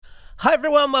Hi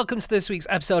everyone, welcome to this week's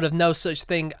episode of No Such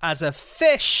Thing as a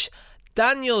Fish.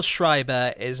 Daniel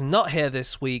Schreiber is not here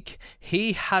this week.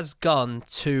 He has gone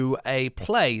to a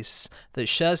place that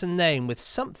shares a name with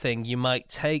something you might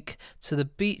take to the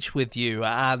beach with you.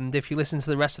 And if you listen to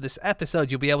the rest of this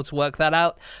episode, you'll be able to work that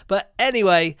out. But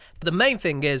anyway, the main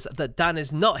thing is that Dan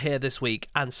is not here this week,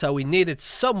 and so we needed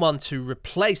someone to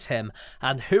replace him.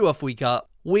 And who have we got?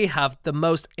 We have the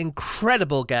most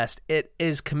incredible guest. It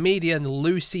is comedian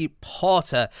Lucy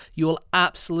Porter. You will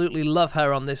absolutely love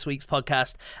her on this week's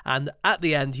podcast. And at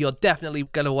the end, you're definitely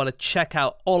going to want to check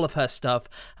out all of her stuff.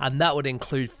 And that would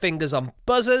include Fingers on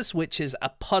Buzzers, which is a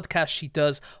podcast she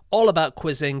does all about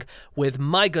quizzing with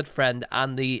my good friend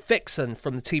and the vixen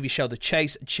from the TV show The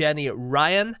Chase, Jenny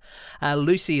Ryan.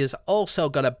 Lucy has also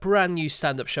got a brand new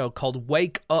stand-up show called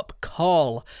Wake Up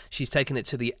Call. She's taken it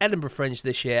to the Edinburgh Fringe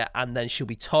this year, and then she'll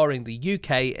be touring the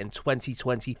UK in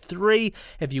 2023.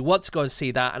 If you want to go and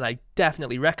see that, and I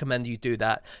definitely recommend you do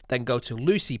that, then go to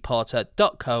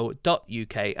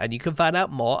lucyporter.co.uk and you can find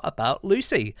out more about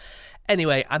Lucy.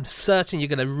 Anyway, I'm certain you're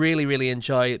going to really, really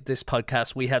enjoy this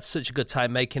podcast. We had such a good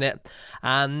time making it.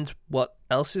 And what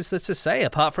else is there to say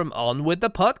apart from on with the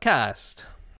podcast?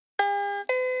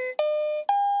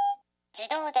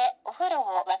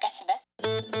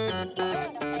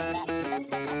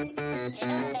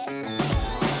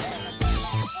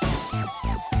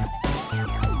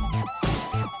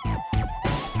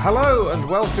 Hello and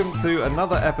welcome to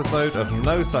another episode of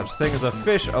No Such Thing as a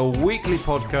Fish, a weekly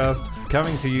podcast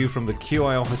coming to you from the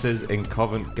QI offices in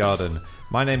Covent Garden.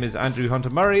 My name is Andrew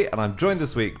Hunter-Murray and I'm joined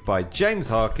this week by James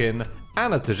Harkin,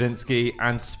 Anna Tajinski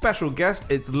and special guest,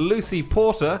 it's Lucy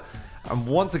Porter. And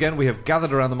once again we have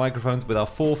gathered around the microphones with our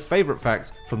 4 favourite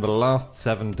facts from the last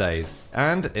 7 days.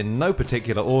 And in no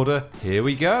particular order, here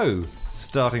we go.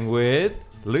 Starting with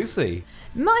Lucy.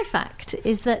 My fact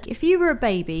is that if you were a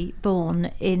baby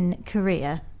born in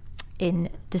Korea in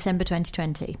December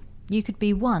 2020, you could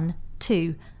be 1,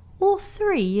 2 or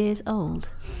 3 years old.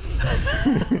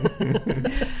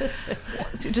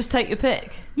 So just take your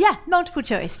pick. Yeah, multiple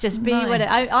choice. Just be Nice. what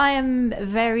I am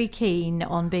very keen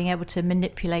on being able to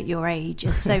manipulate your age,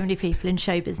 as so many people in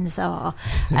show business are.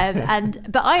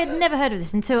 But I had never heard of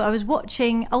this until I was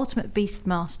watching Ultimate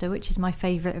Beastmaster, which is my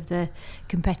favourite of the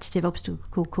competitive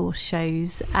obstacle course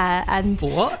shows. And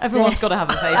What? Everyone's got to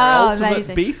have a favourite. Ultimate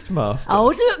amazing. Beastmaster.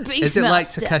 Ultimate Beastmaster. Is it like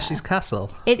Takeshi's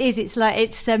Castle? It is. It's like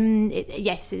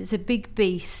yes, it's a big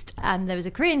beast, and there was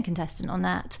a Korean contestant on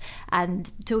that,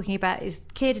 and talking about his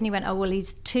kid, and he went, "Oh well,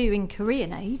 he's 2 in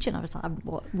Korean age," and I was like,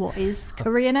 "What is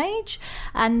Korean age?"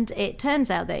 And it turns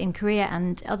out that in Korea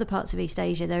and other parts of East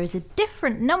Asia, there is a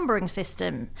different numbering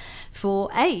system for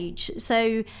age.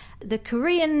 So the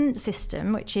Korean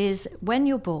system, which is when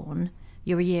you're born,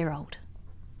 you're a year old.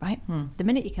 Right? The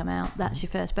minute you come out, that's your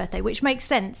first birthday, which makes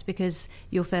sense because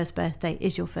your first birthday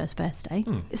is your first birthday.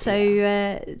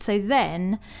 So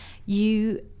then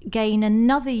you gain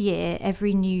another year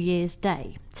every New Year's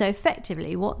Day. So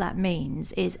effectively what that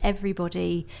means is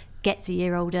everybody gets a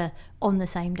year older on the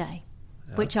same day,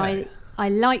 which I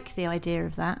like the idea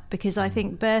of that because I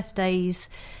think birthdays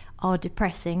are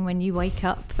depressing when you wake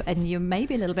up and you're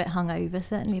maybe a little bit hungover,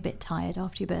 certainly a bit tired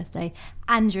after your birthday,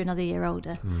 and you're another year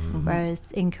older. Whereas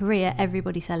in Korea,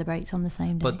 everybody celebrates on the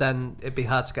same day. But then it'd be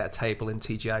hard to get a table in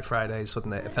TGI Fridays,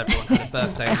 wouldn't it, if everyone had a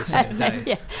birthday on the same day?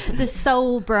 Yeah, the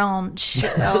Seoul branch.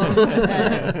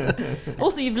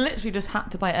 Also, you've literally just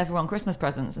had to buy everyone Christmas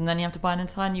presents, and then you have to buy an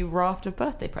entire new raft of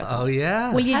birthday presents. Oh,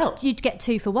 yeah. Well, you'd get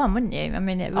 2 for 1, wouldn't you? I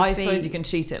mean, it would I suppose you can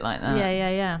cheat it like that.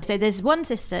 Yeah. So there's one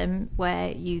system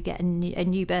where you get a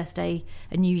new birthday,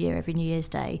 a new year every New Year's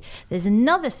Day. There's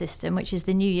another system, which is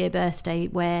the New Year birthday,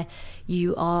 where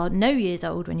you are no years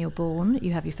old when you're born.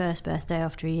 You have your first birthday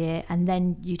after a year, and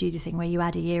then you do the thing where you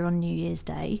add a year on New Year's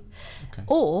Day. Okay.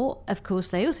 Or, of course,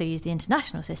 they also use the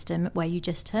international system, where you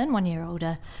just turn 1 year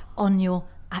older on your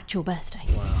actual birthday.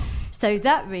 Wow. So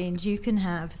that means you can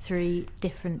have 3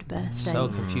 different birthdays. So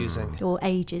confusing. Or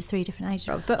ages, 3 different ages.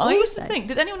 But I used to think,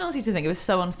 did anyone else used to think it was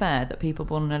so unfair that people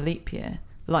born in a leap year,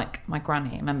 like my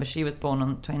granny, remember she was born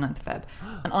on 29th of Feb,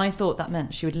 and I thought that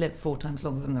meant she would live 4 times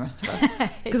longer than the rest of us.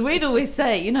 Because we'd always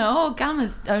say,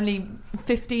 Gamma's only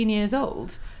 15 years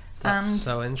old. That's and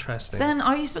so interesting. Then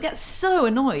I used to get so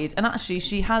annoyed, and actually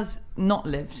she has not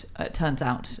lived, it turns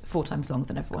out, 4 times longer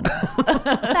than everyone else.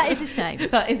 That is a shame.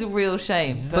 That is a real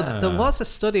shame. But there was a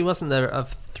study, wasn't there,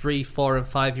 of 3, 4 and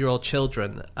 5-year-old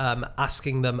children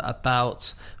asking them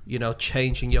about,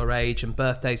 changing your age and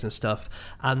birthdays and stuff.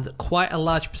 And quite a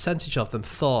large percentage of them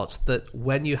thought that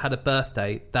when you had a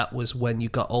birthday, that was when you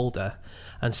got older.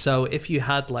 And so if you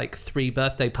had like 3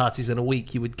 birthday parties in a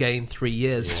week, you would gain 3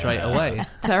 years straight away.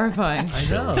 Terrifying. I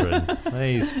know. Children.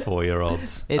 These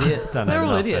 4-year-olds. Idiots. They're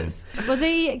all idiots. Well,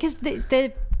 because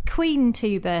the Queen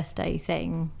 2 birthday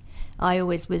thing, I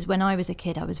always was, when I was a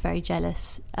kid, I was very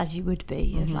jealous, as you would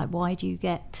be, of like, why do you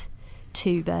get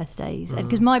 2 birthdays?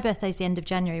 Because my birthday's the end of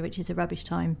January, which is a rubbish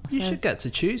time. You should get to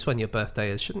choose when your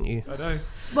birthday is, shouldn't you? I know.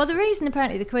 Well, the reason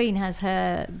apparently the Queen has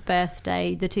her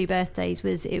birthday, the 2 birthdays,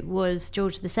 was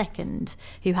George II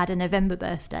who had a November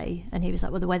birthday, and he was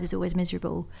like, well, the weather's always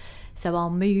miserable, so I'll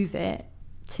move it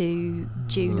to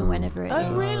June or whenever it is.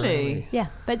 Oh, really? Yeah,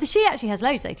 but she actually has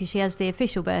loads though, because she has the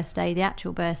official birthday, the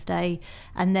actual birthday,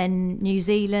 and then New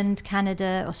Zealand,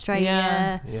 Canada,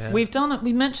 Australia. Yeah.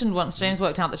 We mentioned once, James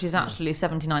worked out that she's actually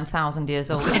 79,000 years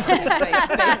old. Based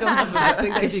on I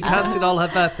think if you counted all her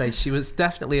birthdays, she was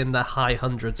definitely in the high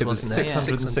hundreds, It was wasn't it?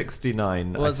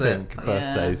 669, Was I it? think,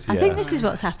 birthdays. I think this is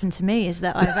what's happened to me, is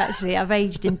that I've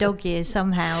aged in dog years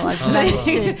somehow. I've managed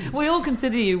to... We all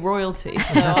consider you royalty,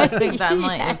 so I think that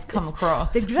might have come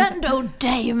across. The grand old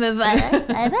dame of...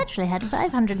 I've actually had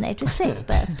 586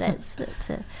 birthdays.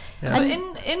 But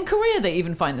in Korea, they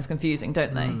even find this confusing,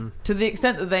 don't they? To the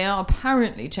extent that they are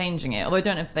apparently changing it, although I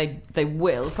don't know if they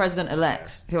will.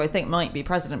 President-elect, who I think might be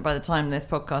president by the time this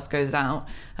podcast goes out,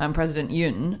 President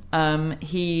Yoon,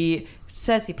 he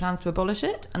says he plans to abolish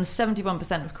it, and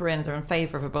 71% of Koreans are in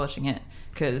favour of abolishing it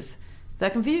because they're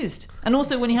confused. And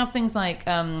also when you have things like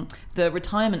the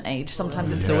retirement age,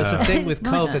 sometimes it's... There was a thing with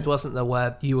Nightmare. COVID, wasn't there,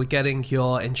 where you were getting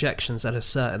your injections at a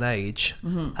certain age,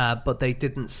 but they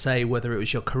didn't say whether it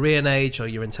was your Korean age or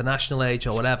your international age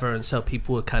or whatever, and so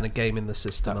people were kind of gaming the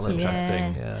system That's a little bit.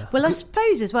 interesting. Yeah. Well, I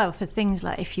suppose as well for things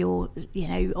like if you're,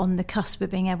 on the cusp of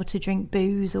being able to drink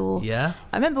booze or... Yeah.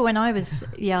 I remember when I was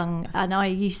young and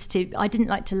I didn't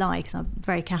like to lie because I'm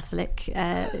very Catholic,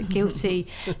 guilty.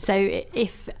 So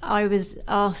if I was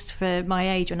asked for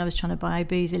my age when I was trying to buy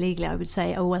booze illegally, I would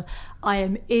say, oh, well, I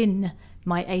am in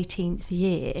my 18th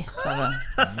year.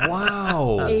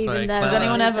 Wow. That's very Even though clever. Did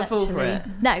anyone I was ever fall for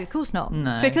actually- it? No, of course not.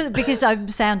 No. Because I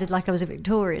sounded like I was a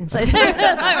Victorian. So I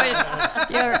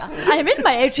am in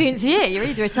my 18th year. You're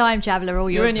either a time traveller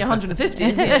or You're in your 150th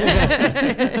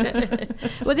year.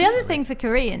 Well, the other thing for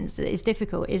Koreans that is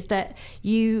difficult is that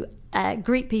you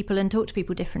greet people and talk to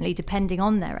people differently depending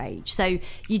on their age. So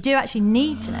you do actually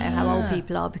need to know how old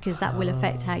people are because that will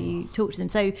affect how you talk to them.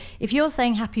 So if you're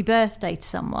saying happy birthday to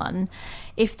someone,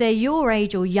 if they're your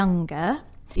age or younger,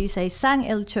 you say sang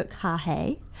il chuk ha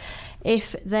hei.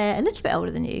 If they're a little bit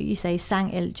older than you say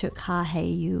sang il chuk ha hei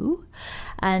you.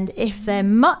 And if they're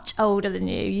much older than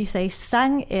you say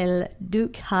sang il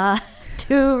duk ha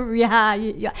tu ya.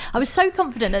 I was so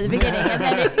confident at the beginning, and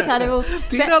then it kind of all...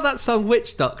 Do you know that song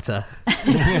Witch Doctor?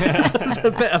 There's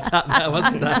a bit of that there,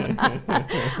 wasn't there?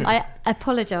 I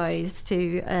apologise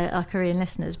to our Korean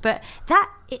listeners, but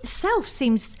that itself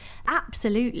seems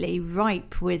absolutely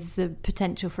ripe with the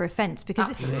potential for offence, because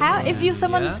if you're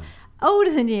someone's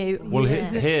older than you... Well,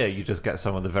 here you just get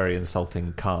someone with a very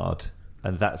insulting card,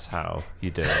 and that's how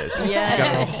you do it. Yeah. You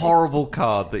get a horrible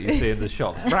card that you see in the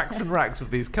shops. Racks and racks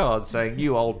of these cards saying,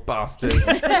 you old bastard.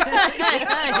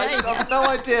 I have no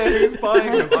idea who's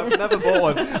buying them. I've never bought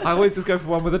one. I always just go for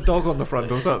one with a dog on the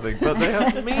front or something, but they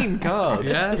have mean cards.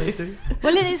 Yeah, they do.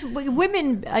 Well, it is.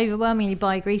 Women overwhelmingly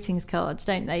buy greetings cards,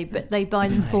 don't they? But they buy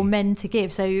them for men to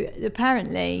give. So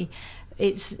apparently,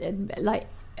 it's like...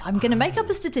 I'm going to make up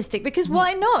a statistic because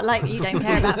why not? Like, you don't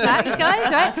care about facts,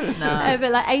 guys, right? No.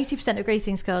 But like 80% of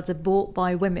greetings cards are bought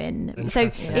by women. So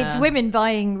it's women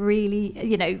buying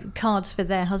really, cards for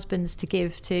their husbands to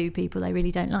give to people they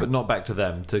really don't like. But not back to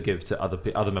them, to give to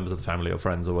other members of the family or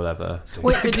friends or whatever.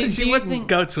 Wait, so do Because you you wouldn't think...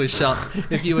 go to a shop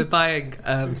if you were buying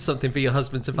something for your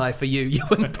husband to buy for you. You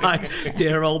wouldn't buy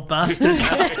dear old bastard.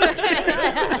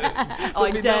 I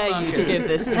dare you to give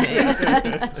this to me.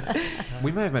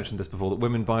 We may have mentioned this before, that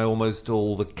women buy almost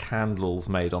all the candles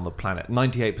made on the planet.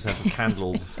 98% of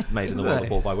candles made in the world are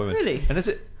bought by women. Really? And is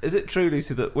it true,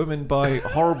 Lucy, that women buy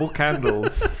horrible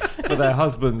candles for their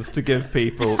husbands to give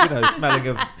people, smelling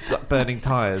of burning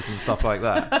tyres and stuff like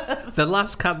that? The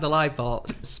last candle I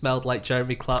bought smelled like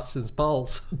Jeremy Clarkson's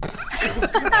balls.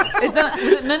 Was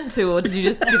it meant to, or did you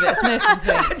just give it a sniff and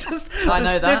think, I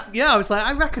know that? Yeah, I was like,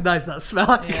 I recognise that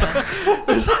smell. It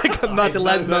was like a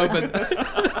Madeleine moment.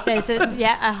 There's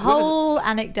a whole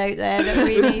anecdote there that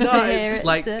we need to hear.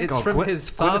 It's from his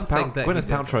farm thing. Gwyneth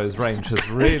Paltrow's range has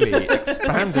really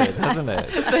expanded, hasn't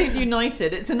it? They've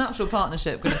united. It's a natural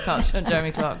partnership, Gwyneth Paltrow and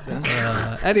Jeremy Clarkson.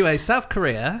 Anyway, South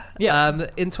Korea. Yeah.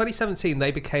 In 2017,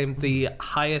 they became the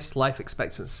highest life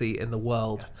expectancy in the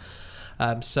world.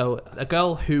 So a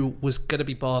girl who was going to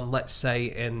be born, let's say,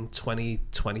 in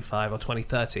 2025 or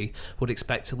 2030, would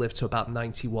expect to live to about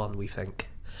 91, we think.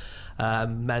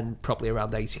 Men probably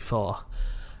around 84.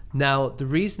 Now, the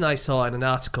reason I saw in an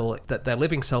article that they're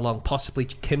living so long, possibly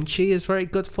kimchi is very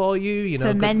good for you.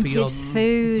 Fermented good for your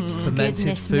foods. fermented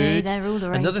Goodness foods. me, they're all the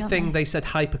rage, Another aren't thing, they said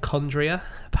hypochondria.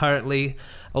 Apparently,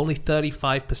 only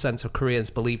 35% of Koreans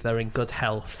believe they're in good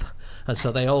health. And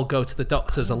so they all go to the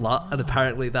doctors a lot, and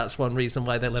apparently that's one reason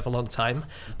why they live a long time.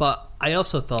 But I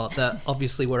also thought that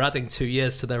obviously we're adding 2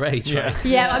 years to their age, right?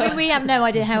 Yeah, I mean, we have no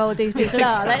idea how old these people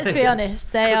are. Let's be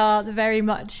honest. They are very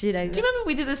much, Do you remember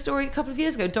we did a story a couple of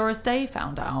years ago? Doris Day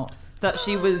found out that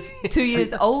she was 2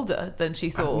 years older than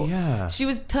she thought. Oh, yeah. She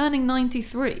was turning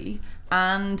 93.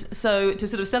 And so to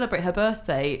sort of celebrate her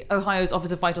birthday, Ohio's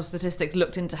Office of Vital Statistics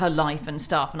looked into her life and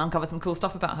stuff and uncovered some cool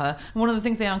stuff about her. And one of the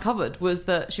things they uncovered was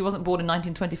that she wasn't born in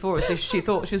 1924 as she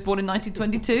thought. She was born in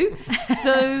 1922.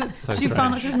 So she strange.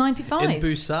 found out she was 95. In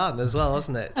Busan as well,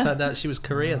 wasn't it? Turned out she was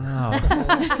Korean.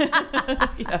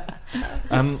 Yeah.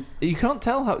 You can't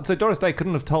tell how... So Doris Day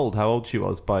couldn't have told how old she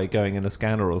was by going in a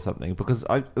scanner or something, because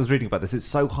I was reading about this. It's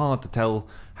so hard to tell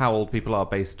how old people are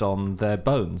based on their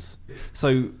bones.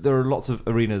 So there are lots of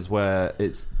arenas where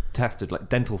it's tested, like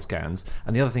dental scans,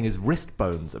 and the other thing is wrist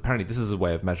bones. Apparently this is a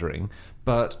way of measuring,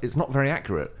 but it's not very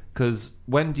accurate, because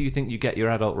when do you think you get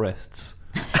your adult wrists?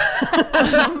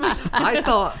 I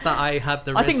thought that I had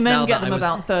the wrist. I think men now get that them I was,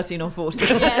 about 13 or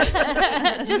 14.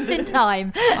 just in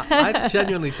time. I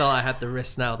genuinely thought I had the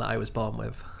wrist now that I was born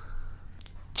with.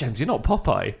 James, you're not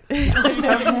Popeye.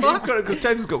 Because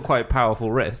James has got quite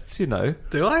powerful wrists, Do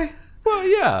I? Well,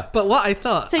 yeah. But what I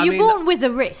thought... So you're born with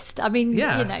a wrist. I mean,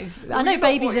 Yeah. I know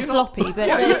babies are floppy, but...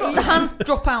 The hands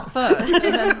drop out first,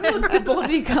 and then the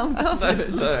body comes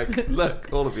afterwards.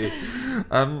 Look, all of you.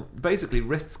 Basically,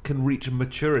 wrists can reach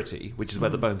maturity, which is where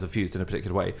the bones are fused in a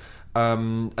particular way,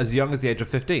 as young as the age of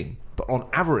 15. But on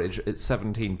average, it's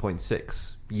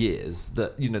 17.6 years.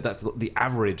 That's the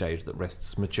average age that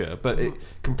wrists mature. But it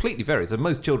completely varies. And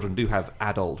most children do have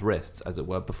adult wrists, as it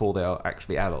were, before they are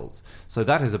actually adults. So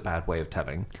that is a bad way of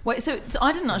telling. Wait, so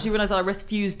I didn't actually realise that our wrists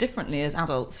fused differently as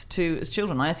adults to as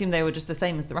children. I assumed they were just the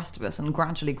same as the rest of us and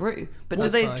gradually grew. But do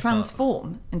That's they what I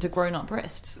transform into grown-up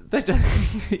wrists? They do.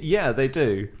 Yeah, they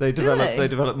do. They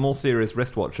develop more serious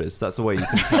wristwatches. That's the way you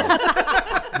can tell.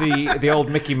 The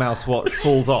old Mickey Mouse watch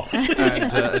falls off,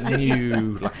 and a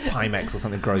new Timex or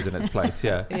something grows in its place.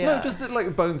 Yeah. No, just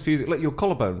like bones fusing, like your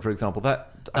collarbone, for example.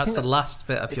 That's the last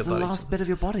bit of your body. It's the last bit of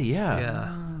your body. Yeah.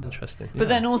 Yeah. Interesting. But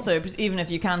then also, even if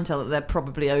you can tell that they're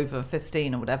probably over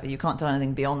 15 or whatever, you can't tell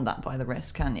anything beyond that by the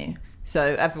wrist, can you? So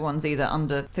everyone's either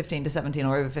under 15 to 17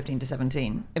 or over 15 to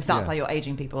 17, if that's how you're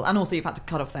aging people. And also you've had to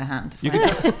cut off their hand.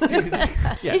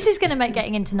 This is going to make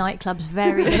getting into nightclubs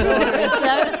very laborious.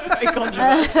 Very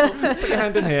controversial. Put your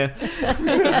hand in here.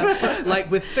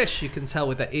 Like with fish, you can tell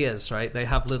with their ears, right? They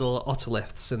have little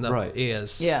otoliths in their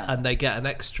ears. Yeah. And they get an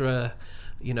extra,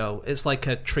 it's like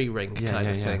a tree ring kind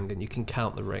of thing, and you can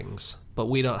count the rings. But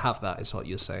we don't have that, is what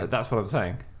you're saying. That's what I'm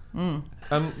saying.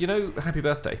 Happy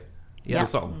Birthday. Yeah. The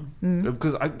song.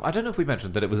 Because I don't know if we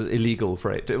mentioned that it was illegal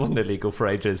for it. It wasn't illegal for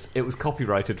ages. It was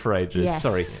copyrighted for ages. Yes.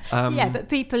 Sorry. But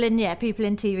people in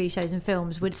TV shows and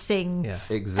films would sing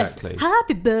Exactly.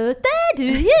 Happy birthday to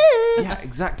you. Yeah,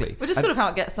 exactly. Which is sort of how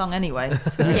it gets sung anyway.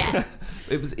 So. Yeah.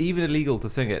 It was even illegal to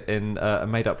sing it in a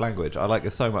made-up language. I like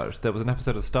it so much. There was an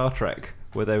episode of Star Trek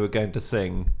where they were going to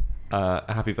sing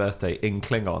a happy birthday in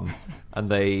Klingon, and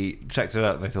they checked it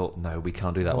out and they thought, no, we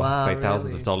can't do that. We'll have to pay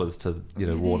thousands of dollars to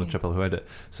Warner Chappell, who owned it.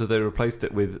 So they replaced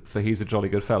it with "For He's a Jolly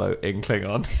Good Fellow" in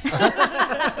Klingon.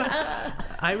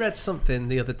 I read something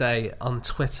the other day on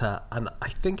Twitter, and I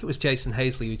think it was Jason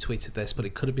Hazley who tweeted this, but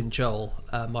it could have been Joel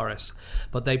Morris.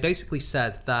 But they basically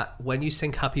said that when you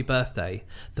sing Happy Birthday,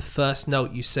 the first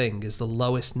note you sing is the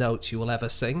lowest note you will ever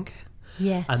sing.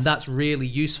 Yes. And that's really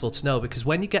useful to know, because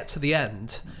when you get to the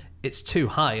end, it's too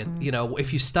high, and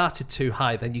if you started too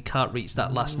high, then you can't reach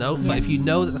that last note. But if you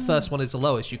know that the first one is the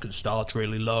lowest, you can start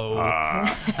really low,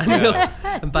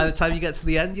 and by the time you get to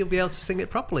the end, you'll be able to sing it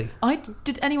properly.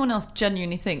 Did anyone else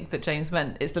genuinely think that James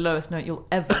meant it's the lowest note you'll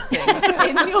ever sing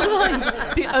in your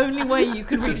life? The only way you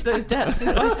can reach those depths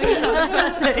is by singing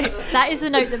Happy Birthday. That is the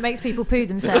note that makes people poo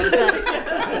themselves.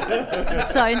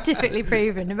 That's scientifically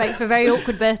proven. It makes for very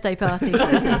awkward birthday parties.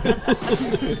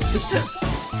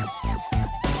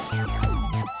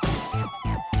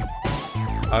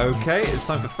 Okay, it's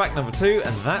time for fact number 2,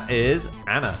 and that is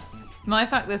Anna. My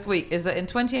fact this week is that in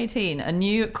 2018, a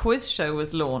new quiz show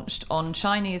was launched on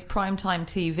Chinese primetime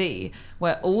TV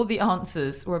where all the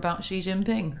answers were about Xi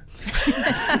Jinping.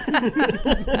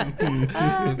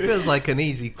 It feels like an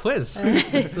easy quiz,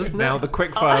 doesn't Now it? the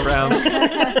quickfire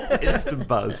round. Instant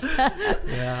buzz.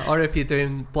 Yeah, or if you're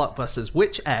doing blockbusters,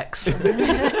 which X?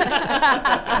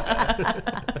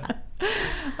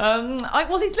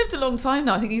 Well, he's lived a long time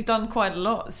now. I think he's done quite a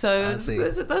lot. So I see.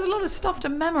 there's a lot of stuff to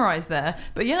memorise there.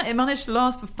 But yeah, it managed to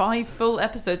last for 5 full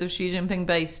episodes of Xi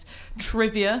Jinping-based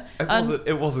trivia.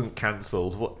 It wasn't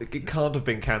cancelled. It can't have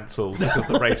been cancelled because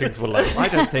the ratings were low. I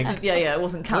don't think. Yeah, it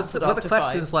wasn't cancelled Were after the 5.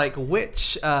 questions like,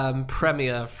 which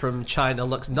premier from China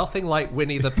looks nothing like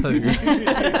Winnie the Pooh?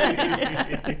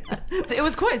 It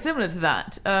was quite similar to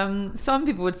that. Some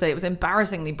people would say it was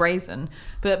embarrassingly brazen.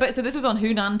 But so this was on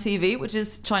Hunan TV, which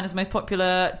is China's most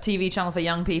popular TV channel for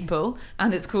young people,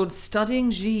 and it's called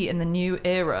Studying Xi in the New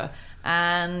Era.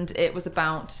 And it was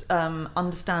about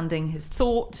understanding his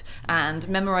thought and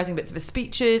memorising bits of his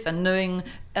speeches and knowing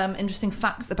interesting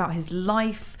facts about his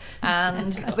life.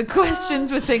 And the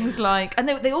questions were things like... And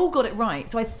they all got it right.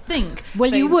 So I think...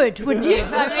 Well, you would, wouldn't you?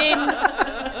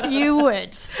 I mean, you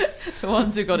would. The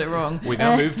ones who got it wrong. We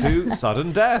now move to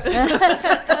sudden death.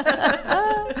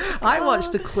 I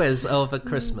watched a quiz over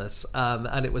Christmas,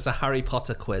 and it was a Harry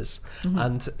Potter quiz,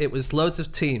 and it was loads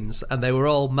of teams, and they were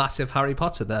all massive Harry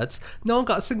Potter nerds. No one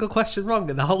got a single question wrong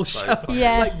in the whole show.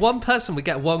 Yes. Like one person would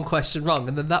get one question wrong,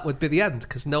 and then that would be the end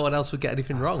because no one else would get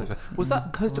anything wrong. Was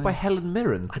that hosted by Helen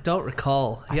Mirren? I don't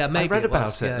recall. Yeah, maybe I read it about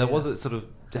was. it. Yeah, There yeah. was a sort of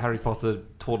Harry Potter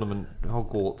tournament,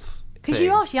 Hogwarts. Because thing.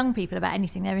 you ask young people about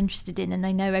anything they're interested in and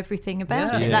they know everything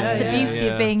about Yeah. it. That's the Yeah, beauty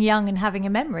yeah. of being young and having a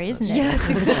memory, isn't it? Yes,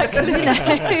 exactly. You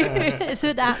know, it's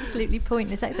an absolutely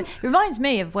pointless exercise. It reminds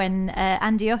me of when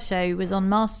Andy Osho was on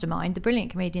Mastermind, the brilliant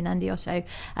comedian Andy Osho,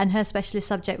 and her specialist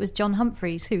subject was John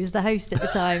Humphreys, who was the host at the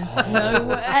time. No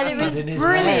way. And it was Get in his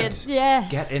brilliant. head.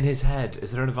 Yes. Get in his head.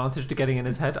 Is there an advantage to getting in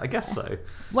his head? I guess so.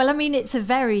 Well, I mean, it's a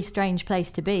very strange place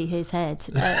to be, his head.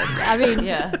 I mean,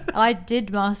 Yeah. I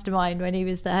did Mastermind when he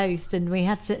was the host, and we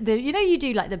had to, you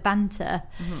do like the banter,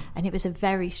 and it was a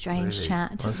very strange Really?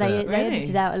 chat. Was They it? Really?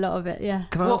 edited out a lot of it, yeah.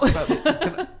 Can I ask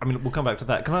about... I mean, we'll come back to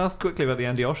that. Can I ask quickly about the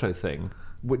Andy Osho thing?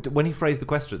 When he phrased the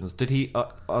questions, did he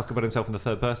ask about himself in the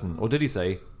third person? Or did he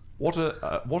say, what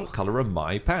colour are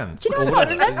my pants? Do you know Or what?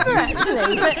 I can't whatever? remember,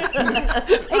 actually. But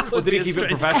it's, Or did he keep it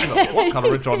professional? What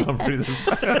colour are John Humphreys'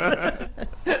 pants?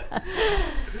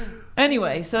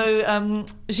 Anyway, so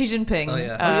Xi Jinping Oh,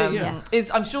 yeah. is,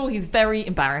 I'm sure he's very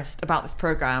embarrassed about this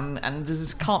programme and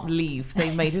just can't believe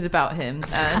they made it about him,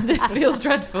 and it feels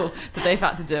dreadful that they've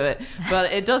had to do it.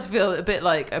 But it does feel a bit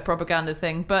like a propaganda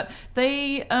thing. But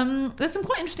there's some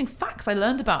quite interesting facts I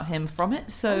learned about him from it.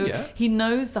 So he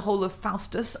knows the whole of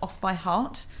Faustus off by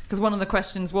heart, because one of the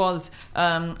questions was,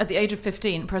 at the age of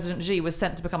 15, President Xi was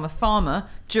sent to become a farmer.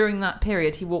 During that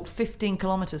period, he walked 15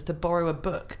 kilometres to borrow a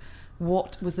book.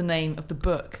 What was the name of the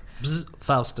book? Bzz,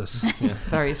 Faustus.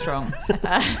 Very strong.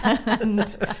 And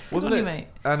Wasn't funny, it, mate.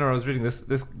 Anna, I was reading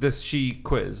this Xi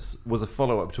quiz was a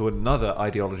follow-up to another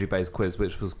ideology-based quiz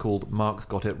which was called Marx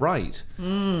Got It Right.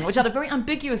 Which had a very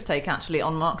ambiguous take, actually,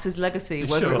 on Marx's legacy,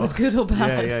 whether Sure. it was good or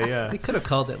bad. Yeah. We could have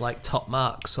called it like Top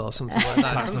Marks or something like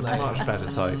that. That's a couldn't we? much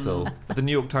better title. The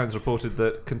New York Times reported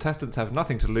that contestants have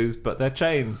nothing to lose but their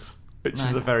chains, which is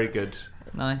Nice. a very good...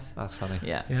 Nice. That's funny.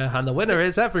 Yeah. Yeah, and the winner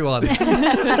is everyone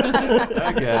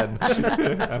Again.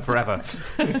 And forever.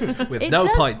 with It no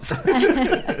does- points.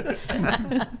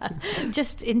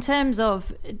 just in terms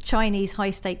of Chinese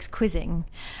high-stakes quizzing,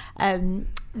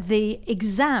 the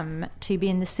exam to be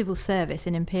in the civil service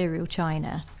in Imperial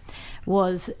China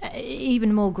was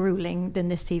even more grueling than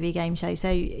this TV game show. So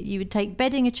you would take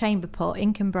bedding, a chamber pot,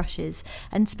 ink and brushes,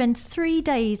 and spend 3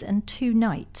 days and 2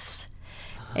 nights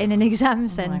in an exam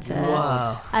centre.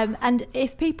 Wow. And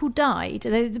if people died,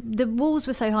 the walls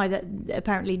were so high that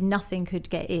apparently nothing could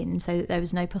get in, so that there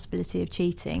was no possibility of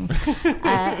cheating.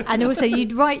 And also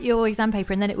you'd write your exam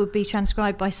paper and then it would be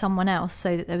transcribed by someone else,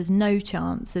 so that there was no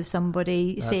chance of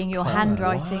somebody seeing your clever.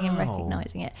 handwriting and Wow.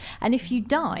 recognising it. And if you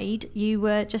died, you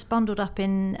were just bundled up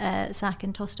in a sack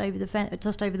and tossed over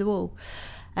the wall.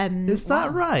 Is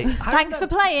that right? Thanks for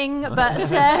playing, but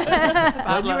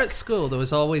When you were at school, there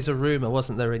was always a rumour,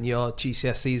 wasn't there, in your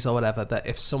GCSEs or whatever, that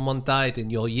if someone died in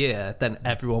your year, then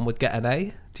everyone would get an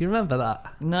A. Do you remember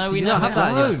that? No, Did we you don't not have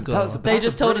that in your school? They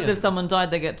just told us if someone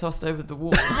died, they get tossed over the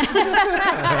wall.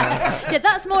 Yeah,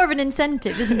 that's more of an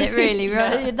incentive, isn't it, really?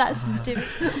 Right? That's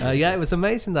yeah, it was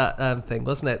amazing, that thing,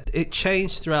 wasn't it? It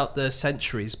changed throughout the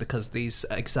centuries because these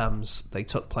exams, they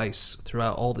took place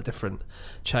throughout all the different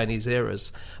Chinese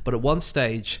eras. But at one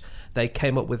stage, they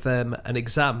came up with an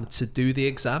exam to do the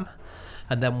exam.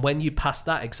 And then when you passed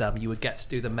that exam, you would get to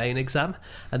do the main exam.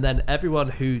 And then everyone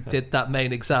who did that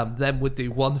main exam then would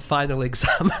do one final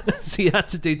exam. So you had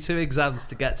to do 2 exams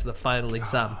to get to the final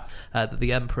exam. That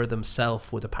the emperor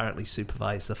themselves would apparently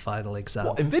supervise the final exam.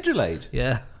 What, invigilate?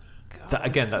 Yeah.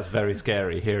 Again, that's very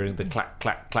scary, hearing the clack,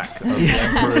 clack, clack of the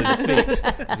emperor's feet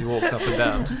as he walks up and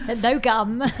down. no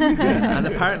gum. And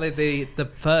apparently the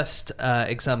first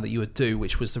exam that you would do,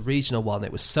 which was the regional one,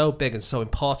 it was so big and so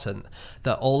important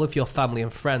that all of your family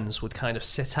and friends would kind of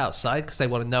sit outside because they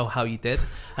want to know how you did,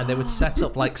 and they would set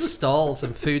up like stalls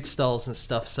and food stalls and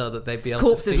stuff so that they'd be able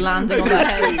Corpses to landing on their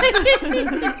heads.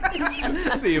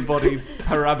 See your body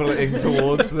parabolating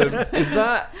towards them. Is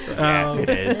that? Yes, it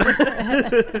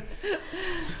is.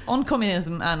 On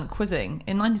communism and quizzing,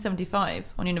 in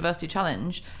 1975, on University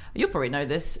Challenge, you'll probably know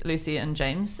this, Lucy and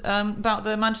James, about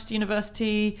the Manchester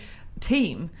University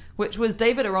team, which was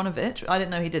David Aronovich. I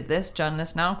didn't know he did this,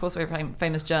 journalist now, of course, very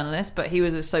famous journalist, but he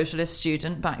was a socialist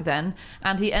student back then,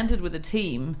 and he entered with a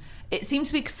team. It seems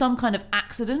to be some kind of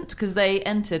accident because they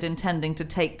entered intending to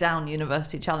take down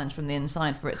University Challenge from the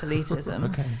inside for its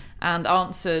elitism, and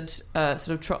answered sort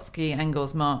of Trotsky,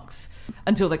 Engels, Marx,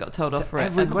 until they got told off for it.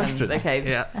 Every and question. They caved.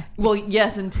 Yeah. Well,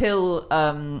 yes, until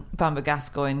Bamba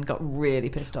Gascoigne got really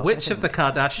pissed off. Which of the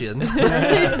Kardashians?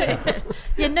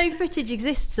 Yeah, no footage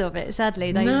exists of it,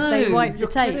 sadly. They No, wiped the you're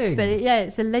tapes. kidding. But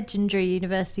it's a legendary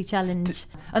University Challenge.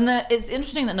 And it's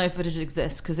interesting that no footage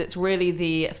exists because it's really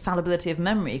the fallibility of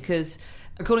memory. Because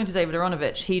according to David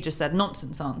Aronovich, he just said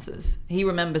nonsense answers. He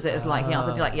remembers it as like he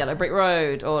answered like Yellow Brick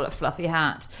Road or like Fluffy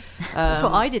Hat. That's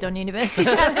what I did on University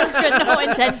Challenge, but not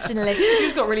intentionally. You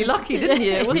just got really lucky, didn't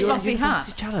you? It was Fluffy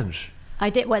Hat. Challenge. I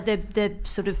did the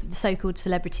sort of so-called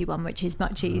celebrity one, which is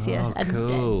much easier. Oh,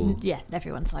 cool. Yeah,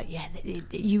 everyone's like, yeah,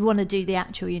 you want to do the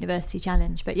actual University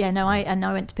Challenge, but yeah, no, I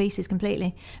went to pieces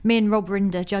completely. Me and Rob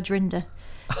Rinder, Judge Rinder,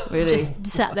 Really? just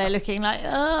sat there looking like,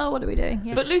 oh, what are we doing?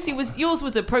 Yeah. But Lucy, yours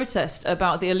was a protest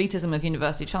about the elitism of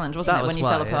University Challenge, wasn't That it, was when you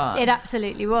why, fell yeah. apart? It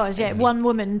absolutely was, yeah. One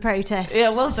woman protest,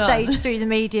 Yeah, well done. staged through the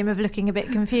medium of looking a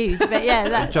bit confused, but yeah,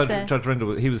 that's Judge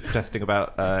Rendell, he was protesting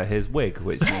about his wig,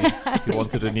 which he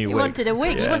wanted a new He wig. wanted a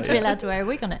wig. Yeah, He wanted to be yeah. allowed to wear a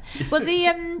wig on it. Well,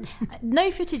 the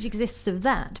no footage exists of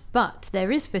that, but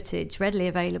there is footage readily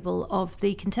available of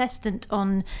the contestant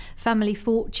on Family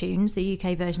Fortunes, the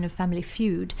UK version of Family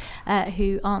Feud,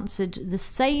 who answered the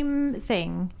same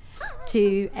thing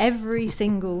to every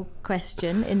single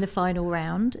question in the final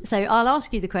round. So I'll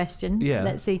ask you the question. Yeah.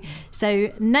 Let's see.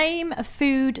 So name a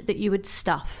food that you would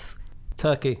stuff.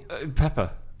 Turkey.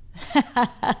 Pepper.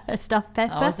 Stuffed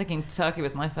pepper. I was thinking turkey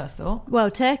was my first thought.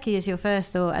 Well, turkey is your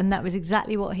first thought, and that was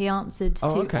exactly what he answered to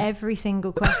okay. every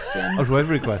single question. Oh, to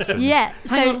every question. Yeah.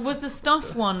 Hang So on, was the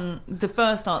stuff one the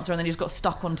first answer and then you just got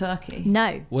stuck on turkey?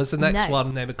 no. Was the next No.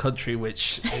 one name a country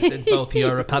which is in both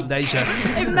Europe and Asia?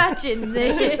 Imagine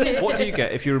the. What do you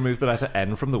get if you remove the letter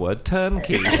N from the word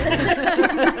turnkey?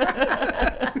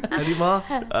 Any more?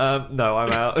 No,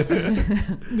 I'm out.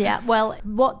 Yeah, well,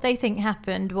 what they think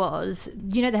happened was,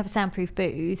 they have a soundproof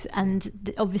booth,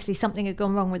 and obviously something had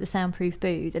gone wrong with the soundproof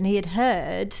booth, and he had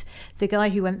heard the guy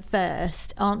who went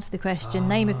first answer the question,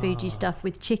 name a food you stuff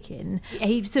with chicken.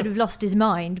 He sort of lost his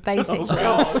mind, basically.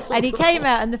 And he came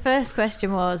out, and the first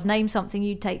question was, name something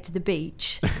you'd take to the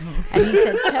beach. And he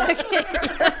said turkey.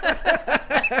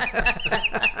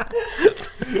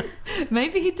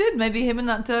 Maybe he did. Maybe him and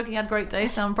that turkey had great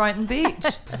days down Brighton Beach.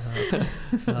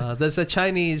 There's a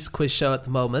Chinese quiz show at the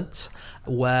moment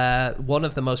where one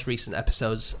of the most recent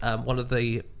episodes, one of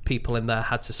the people in there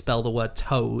had to spell the word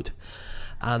toad.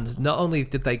 And not only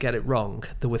did they get it wrong,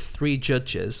 there were 3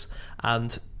 judges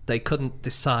and they couldn't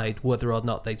decide whether or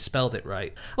not they'd spelled it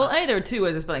right. Well, there are 2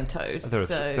 ways of spelling toad. There are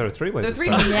 3 ways There are of 3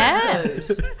 spelling ways Yeah. of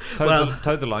spelling toad. Well-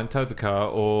 Toad the line, toad the car,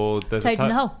 or there's Toad a in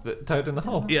the hole. Toad in the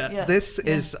hole. Yeah, this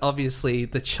is obviously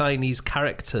the Chinese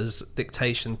characters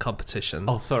dictation competition.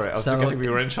 Oh, sorry, I was So- forgetting we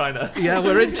were in China. Yeah,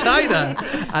 we're in China.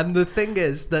 And the thing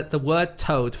is that the word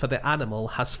toad for the animal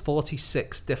has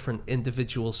 46 different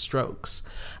individual strokes.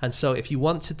 And so if you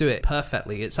want to do it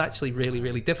perfectly, it's actually really,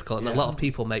 really difficult. And a lot of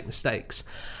people make mistakes.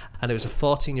 And there was a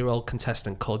 14-year-old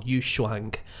contestant called Yu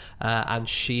Shuang, and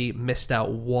she missed out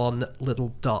one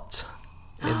little dot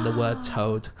in the word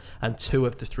toad, and 2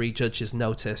 of the 3 judges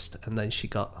noticed, and then she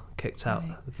got kicked out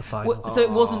of the final. So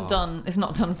it wasn't done, it's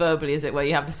not done verbally, is it, where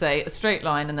you have to say a straight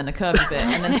line and then a curvy bit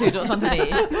and then 2 dots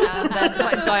underneath and then it's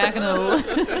like diagonal.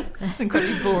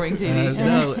 Incredibly boring TV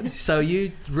show. No, so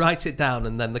you write it down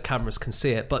and then the cameras can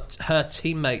see it, but her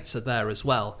teammates are there as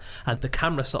well, and the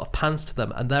camera sort of pans to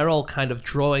them and they're all kind of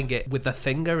drawing it with their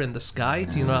finger in the sky.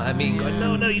 Do you know what I mean? Going,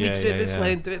 no, you need to do it this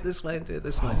way and do it this way and do it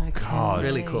this way. Oh, God.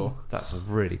 Really cool. That's a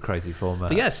really crazy format.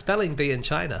 But yeah, spelling bee in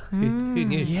China. Who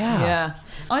knew? Yeah.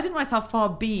 I didn't realise how far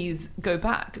bees go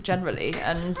back generally,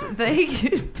 and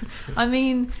they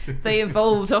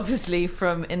evolved obviously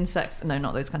from insects. No,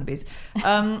 not those kind of bees.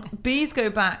 Bees go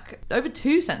back over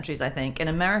 2 centuries, I think, in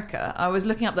America. I was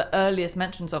looking up the earliest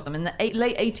mentions of them. In the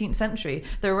late 18th century,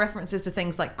 there were references to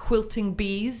things like quilting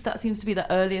bees. That seems to be the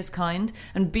earliest kind.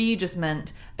 And bee just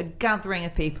meant a gathering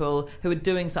of people who were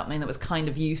doing something that was kind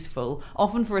of useful,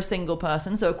 often for a single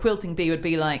person. So a quilting bee would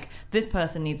be like, this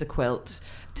person needs a quilt.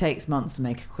 Takes months to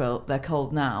make a quilt. They're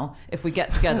cold now. If we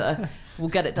get together, we'll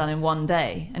get it done in one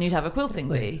day. And you'd have a quilting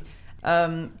bee.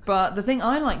 But the thing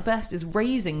I like best is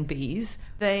raising bees.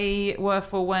 They were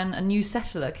for when a new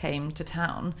settler came to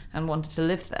town and wanted to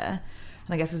live there.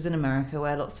 And I guess it was in America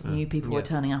where lots of new people were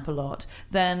turning up a lot.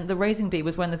 Then the raising bee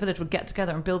was when the village would get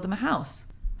together and build them a house.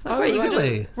 Is that great? You could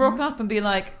just rock up and be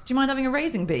like, do you mind having a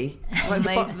raising bee?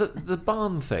 Like the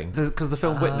barn thing, because the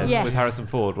film Witness with Harrison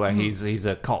Ford, where he's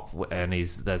a cop and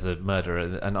there's a murder,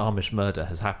 an Amish murder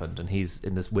has happened, and he's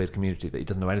in this weird community that he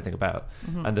doesn't know anything about,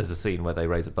 and there's a scene where they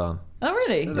raise a barn. Oh,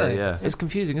 really? Yeah. It's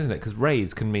confusing, isn't it? Because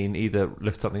raise can mean either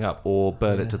lift something up or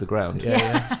burn it to the ground.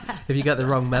 Yeah. If you get the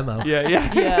wrong memo.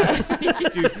 Yeah.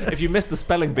 if you missed the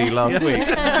spelling bee last week,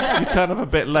 you turn up a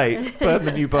bit late, burn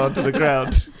the new barn to the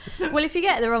ground. Well, if you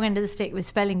get the wrong end of the stick with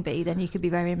spelling bee, then you could be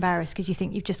very embarrassed because you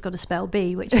think you've just got to spell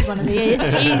bee, which is one of the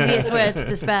easiest words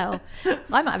to spell.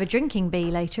 I might have a drinking bee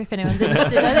later if anyone's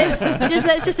interested.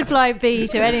 Let's just apply bee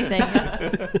to anything.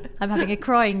 I'm having a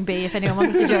crying bee if anyone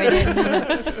wants to join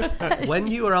in. When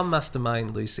you were on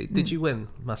Mastermind, Lucy, did you win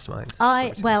Mastermind?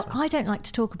 I don't like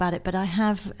to talk about it, but I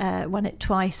have won it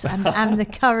twice and am the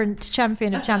current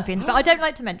champion of champions. But I don't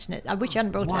like to mention it. I wish you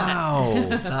hadn't brought it up.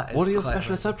 Wow. What are your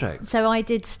specialist subjects? So I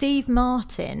did Steve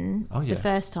Martin the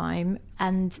first time,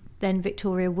 and then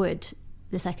Victoria Wood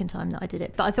the second time that I did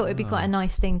it. But I thought it'd be quite a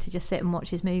nice thing to just sit and watch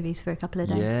his movies for a couple of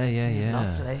days. Yeah.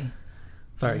 Lovely.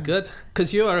 Very good.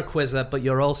 Because you are a quizzer, but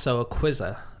you're also a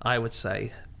quizzer, I would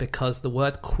say, because the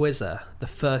word quizzer, the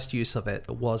first use of it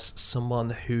was someone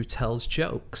who tells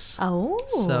jokes. Oh.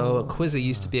 So a quizzer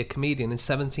used to be a comedian. In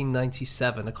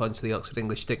 1797, according to the Oxford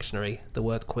English Dictionary, the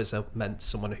word quizzer meant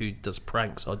someone who does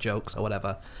pranks or jokes or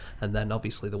whatever. And then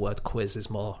obviously the word quiz is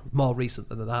more recent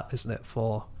than that, isn't it,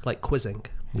 for like quizzing.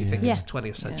 We think it's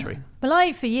 20th century.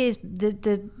 Well, for years,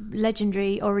 the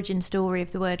legendary origin story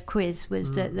of the word quiz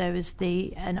was that there was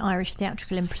an Irish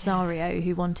theatrical impresario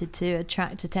who wanted to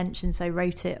attract attention, so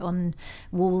wrote it on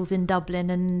walls in Dublin,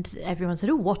 and everyone said,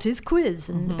 "Oh, what is quiz?"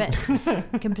 And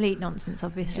complete nonsense,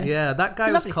 obviously. Yeah, that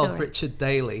guy was called story. Richard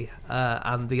Daly,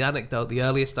 and the anecdote, the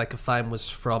earliest I could find, was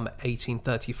from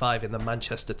 1835 in the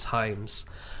Manchester Times,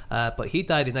 but he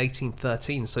died in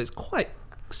 1813, so it's quite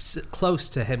close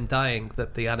to him dying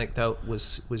that the anecdote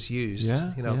was used.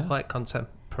 Quite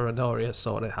contemporaneous,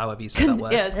 sort of, however you say that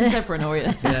word. Yeah, it's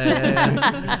contemporaneous.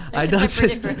 Yeah. I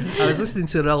noticed, I was listening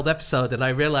to an old episode and I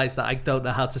realised that I don't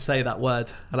know how to say that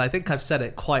word, and I think I've said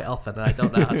it quite often and I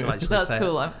don't know how to actually That's say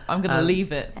cool. it. I'm going to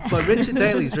leave it. But Richard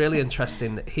Daly's really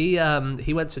interesting. He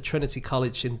went to Trinity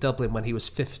College in Dublin when he was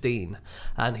 15,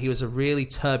 and he was a really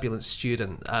turbulent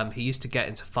student. He used to get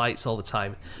into fights all the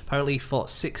time. Apparently he fought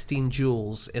 16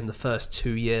 duels in the first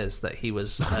 2 years that he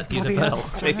was at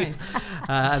university.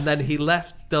 And then he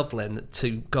left Dublin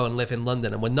to go and live in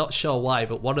London, and we're not sure why,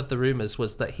 but one of the rumours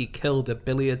was that he killed a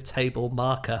billiard table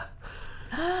marker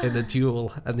in a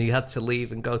duel, and he had to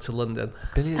leave and go to London.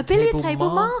 A billiard table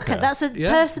marker? That's a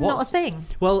person, not a thing.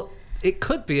 Well, it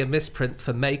could be a misprint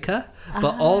for maker,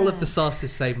 but all of the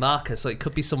sources say marker, so it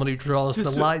could be someone who draws the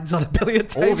lines on a billiard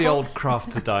table. All the old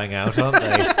crafts are dying out, aren't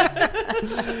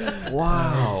they?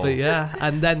 Wow. But yeah,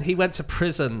 and then he went to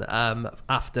prison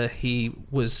after he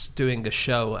was doing a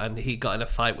show, and he got in a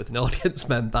fight with an audience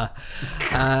member.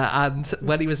 And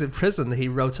when he was in prison, he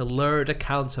wrote a lurid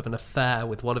account of an affair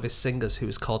with one of his singers who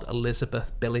was called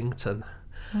Elizabeth Billington.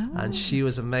 And she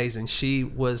was amazing. She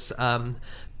was...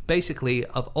 basically,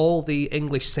 of all the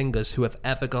English singers who have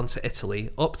ever gone to Italy,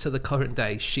 up to the current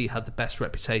day, she had the best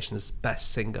reputation as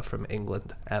best singer from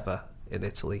England ever in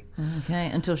Italy. Okay,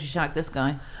 until she shagged this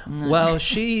guy. No. Well,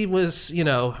 she was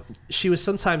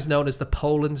sometimes known as the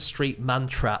Poland Street Man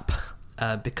Trap.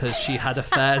 because she had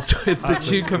affairs with the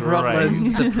Duke of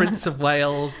Rutland, the Prince of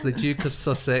Wales, the Duke of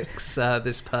Sussex,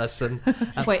 this person.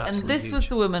 Wait, and this was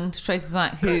the woman, to trace it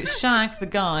back, who shagged the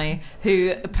guy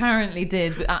who apparently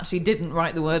did, but actually didn't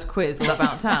write the word quiz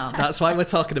about town. That's why we're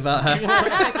talking about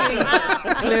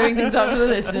her. Clearing things up for the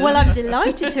listeners. Well, I'm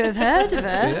delighted to have heard of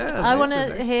her. Yeah, I want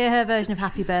to hear her version of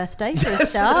Happy Birthday for a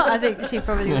start. I think she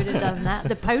probably would have done that.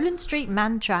 The Poland Street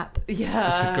Man Trap. Yeah.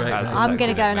 That's a great name. I'm going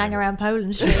to go and hang around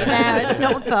Poland Street now. It's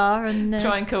not far. And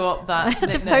Try and co-opt that. the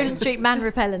nickname. Poland Street Man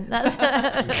Repellent. That's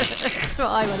what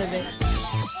I want to be.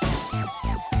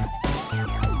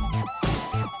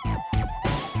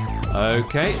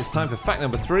 Okay, it's time for fact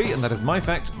number 3, and that is my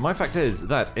fact. My fact is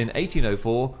that in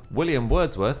 1804, William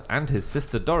Wordsworth and his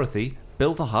sister Dorothy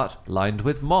built a hut lined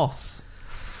with moss.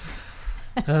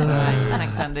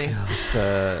 Thanks, Andy.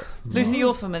 Lucy, Moss?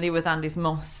 you're familiar with Andy's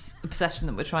moss obsession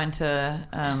that we're trying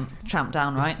to tramp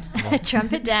down, right?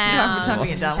 Tramp it down. Trampling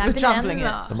it down. Tramp We're it down trampling the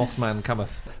it. moss. The moss man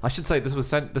cometh. I should say this was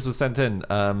sent in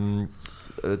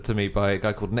to me by a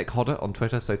guy called Nick Hodder on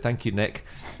Twitter. So thank you, Nick,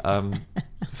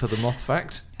 for the moss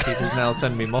fact. People now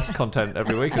send me moss content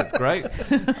every week, and it's great.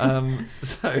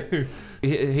 So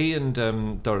he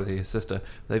and Dorothy, his sister,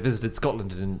 they visited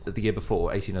Scotland in the year before,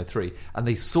 1803, and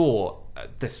they saw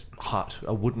this hut,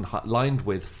 a wooden hut lined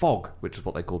with fog, which is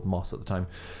what they called moss at the time.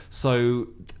 So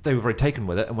they were very taken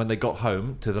with it, and when they got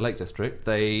home to the Lake District,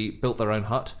 they built their own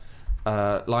hut,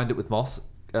 lined it with moss,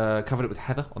 covered it with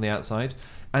heather on the outside,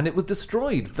 and it was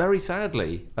destroyed, very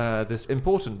sadly, this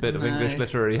important bit of English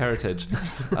literary heritage,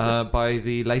 by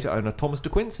the later owner Thomas de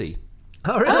Quincey.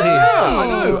 Oh, really? Yeah, I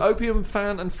know. Opium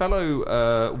fan and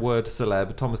fellow word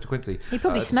celeb Thomas de Quincey. He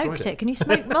probably destroyed smoked it. Can you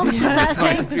smoke moss? Is that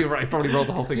a thing? You're right. Probably rolled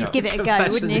the whole thing You'd up. give it a go,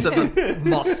 wouldn't you? Confessions of a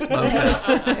moss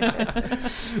smoker.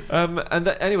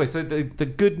 Anyway, so the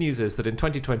good news is that in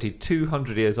 2020,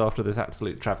 200 years after this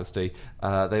absolute travesty,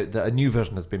 a new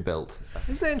version has been built.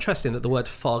 Isn't it interesting that the word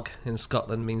fog in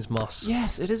Scotland means moss?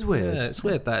 Yes, it is weird. Yeah, it's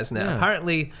weird that, isn't it? Yeah.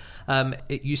 Apparently,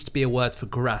 it used to be a word for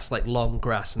grass, like long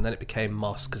grass, and then it became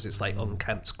moss because it's like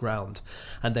unkempt ground.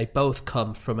 And they both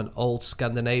come from an old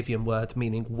Scandinavian word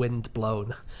meaning wind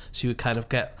blown. So you would kind of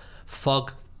get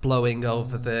fog blowing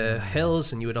over the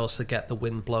hills, and you would also get the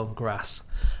wind blown grass.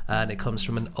 And it comes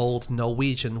from an old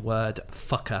Norwegian word,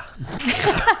 fucker,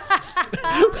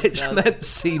 which meant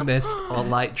sea mist or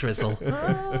light drizzle.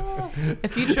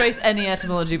 If you trace any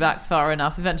etymology back far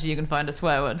enough, eventually you can find a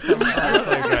swear word somewhere. That's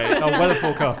so great. Oh, weather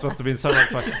forecast must have been so much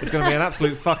fun. There's going to be an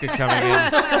absolute fucker coming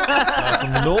in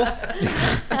from the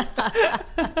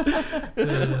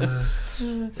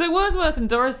north. So Wordsworth and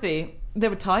Dorothy, they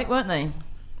were tight, weren't they?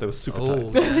 They were super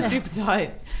Oh. tight. They were super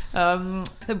tight.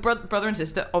 The brother and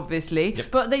sister, obviously, Yep.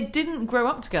 but they didn't grow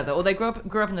up together, or they grew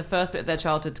up in the first bit of their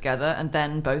childhood together, and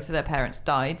then both of their parents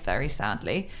died, very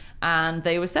sadly, and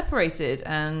they were separated.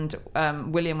 And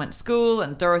William went to school,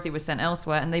 and Dorothy was sent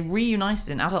elsewhere, and they reunited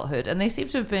in adulthood, and they seem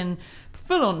to have been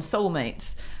full-on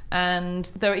soulmates. And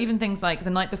there are even things like the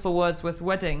night before Wordsworth's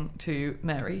wedding to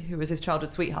Mary, who was his childhood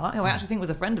sweetheart, who I actually think was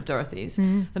a friend of Dorothy's.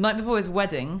 The night before his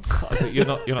wedding, You're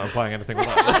not implying anything with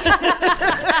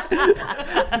that.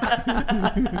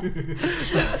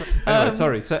 Anyway,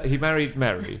 sorry. So he married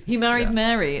Mary. he married Yeah.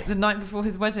 Mary the night before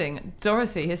his wedding.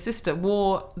 Dorothy, his sister,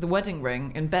 wore the wedding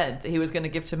ring in bed that he was going to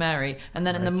give to Mary. And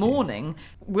then in the morning,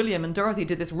 William and Dorothy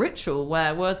did this ritual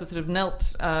where Wordsworth sort of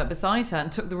knelt beside her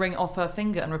and took the ring off her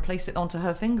finger and replaced it onto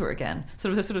her finger again.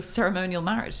 Sort of a sort of ceremonial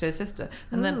marriage to his sister.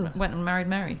 And then went and married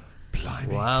Mary.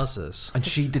 Blimey. Wowzers. And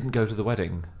she didn't go to the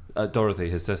wedding. Dorothy,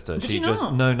 his sister. Did she she just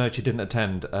not? no, she didn't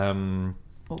attend.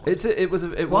 It was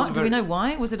What? Do we know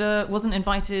why? Was it a wasn't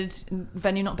invited,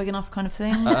 venue not big enough kind of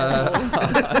thing?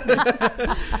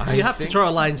 You have to draw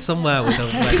a line somewhere with a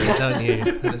wedding, don't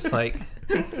you? And it's like,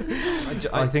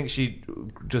 I think she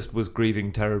just was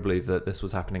grieving terribly that this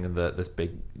was happening and that this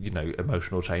big,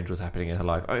 emotional change was happening in her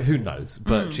life. I mean, who knows?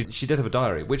 But she did have a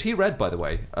diary, which he read, by the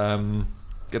way.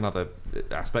 Another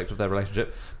aspect of their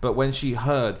relationship. But when she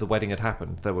heard the wedding had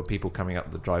happened, there were people coming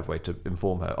up the driveway to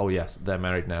inform her, oh yes, they're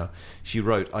married now. She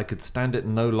wrote, I could stand it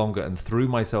no longer and threw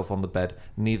myself on the bed,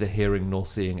 neither hearing nor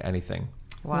seeing anything.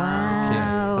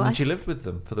 Wow. And then she lived with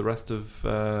them for the rest of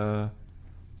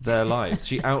their lives.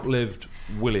 She outlived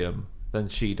William, then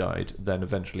she died, then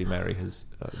eventually Mary, his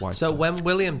wife. so died. when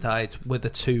William died, were the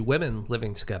two women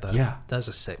living together? Yeah. There's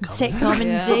a sitcom. Sitcom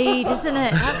Yeah. indeed, isn't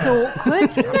it? That's awkward,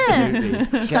 isn't it?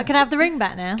 Absolutely. She's like, can I have the ring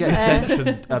back now? Get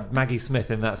Dench and Maggie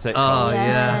Smith in that sitcom. Oh,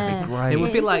 Yeah. That'd be great. It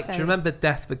would be It is like, a do you very- remember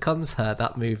Death Becomes Her,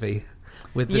 that movie?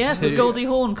 With the Yes, two... with Goldie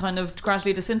Hawn kind of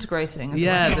gradually disintegrating.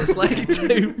 Yeah, there's like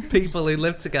two people who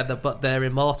live together, but they're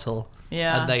immortal.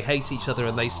 and they hate each other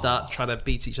and they start trying to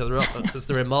beat each other up, but because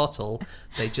they're immortal,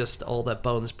 they just all their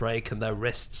bones break and their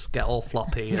wrists get all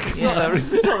floppy. It's not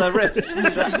their wrists,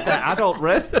 they're adult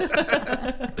wrists.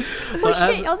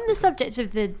 Well, on the subject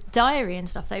of the diary and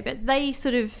stuff, though, but they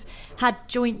sort of had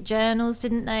joint journals,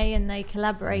 didn't they? And they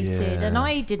collaborated. Yeah. And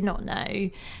I did not know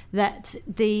that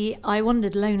the I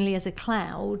Wandered Lonely as a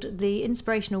Cloud, the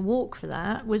inspirational walk for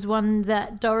that, was one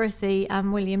that Dorothy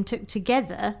and William took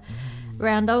together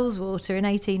around Ullswater in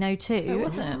 1802. Oh,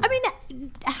 was it? I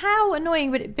mean, how annoying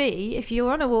would it be if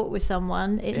you're on a walk with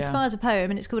someone, it inspires a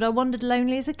poem, and it's called I Wandered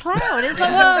Lonely as a Cloud? It's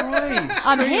like, well,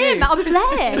 I'm him, I was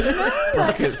there, you know?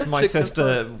 Like it's my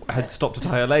sister had stopped to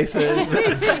tie her laces.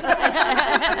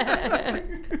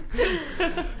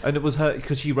 And it was her,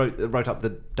 because she wrote up the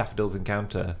Daffodils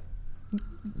Encounter.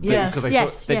 Yes,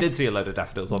 Because they did see a load of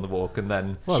daffodils on the walk, and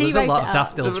then... Well, She there's a wrote lot it of up.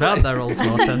 daffodils around there,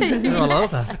 Ullswater. They're all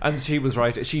over. And she was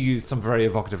right. She used some very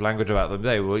evocative language about them.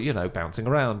 They were, bouncing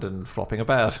around and flopping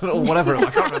about, or whatever.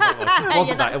 I can't remember. It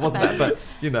wasn't that. It wasn't that.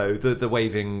 But the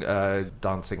waving,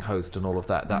 dancing host and all of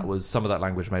that. That was some of that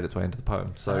language made its way into the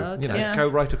poem. So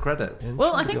co-writer credit.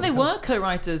 Well, I think they were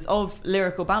co-writers of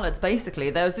lyrical ballads,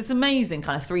 basically. There was this amazing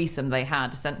kind of threesome they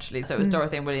had, essentially. So it was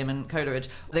Dorothy and William and Coleridge.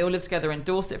 They all lived together in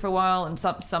Dorset for a while, and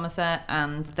Somerset,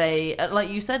 and they, like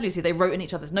you said, Lucy, they wrote in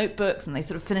each other's notebooks, and they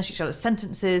sort of finished each other's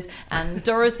sentences, and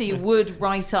Dorothy would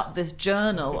write up this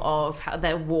journal of how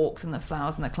their walks and the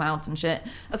flowers and the clouds and shit.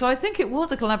 So I think it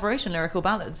was a collaboration, lyrical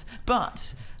ballads,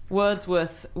 but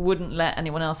Wordsworth wouldn't let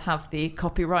anyone else have the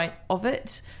copyright of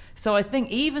it. So I think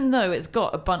even though it's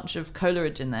got a bunch of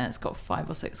Coleridge in there, it's got 5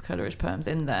 or 6 Coleridge poems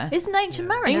in there. Isn't Ancient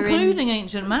Mariner Including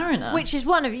Ancient Mariner. which is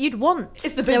one of you'd want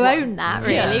It's the to big one. own that,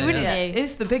 really, wouldn't you?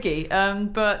 It's the biggie.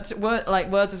 But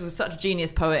Wordsworth was such a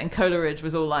genius poet, and Coleridge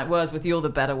was all like, Wordsworth, you're the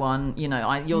better one.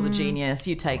 You're the genius.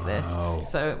 You take this.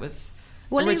 So it was.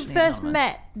 Well, he originally first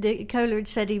anonymous. met, Coleridge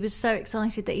said he was so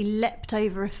excited that he leapt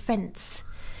over a fence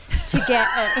to get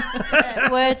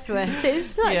at Wordsworth. It's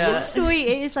such a sweet,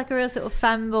 it is like a real sort of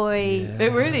fanboy.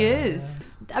 It really is.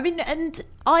 I mean, and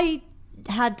I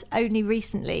had only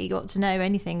recently got to know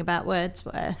anything about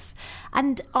Wordsworth,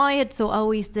 and I had thought,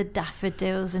 oh, he's the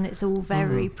daffodils and it's all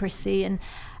very pretty, and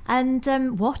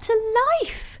what a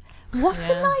life! What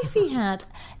a life he had.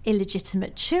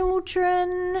 Illegitimate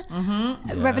children,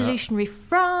 revolutionary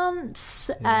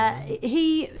France.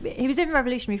 He was in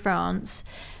revolutionary France,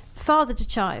 fathered a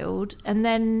child, and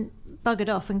then buggered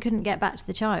off and couldn't get back to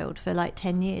the child for like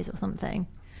 10 years or something.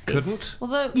 Couldn't?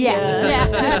 Although,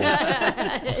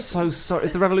 I'm so sorry.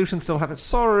 Is the revolution still happening?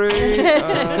 Sorry.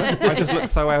 I just look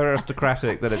so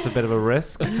aristocratic that it's a bit of a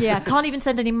risk. Yeah, can't even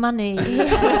send any money.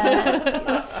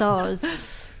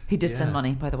 Soz. He did send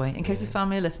money, by the way, in case his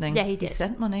family are listening. Yeah, he did. He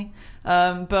sent money.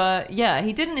 But yeah,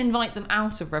 he didn't invite them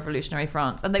out of revolutionary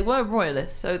France. And they were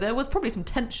royalists, so there was probably some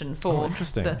tension for...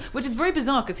 interesting. Which is very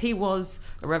bizarre, because he was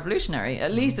a revolutionary,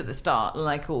 at least at the start,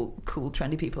 like all cool,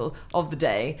 trendy people of the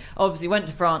day. Obviously went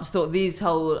to France, thought these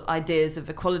whole ideas of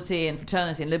equality and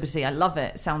fraternity and liberty, I love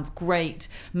it, sounds great.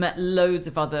 Met loads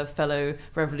of other fellow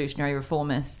revolutionary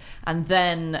reformists, and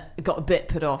then got a bit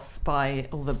put off by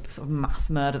all the sort of mass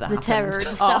murder that happened. The terror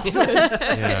and stuff.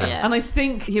 Yeah. And I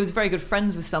think he was very good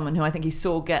friends with someone who I think he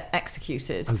saw get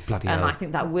executed. Oh, bloody and hell. I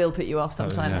think that will put you off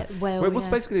sometimes. Well, it was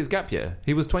basically his gap year.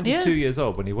 He was 22 years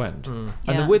old when he went. And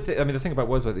Yeah. the thing about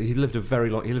Wordsworth, he lived he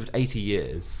lived 80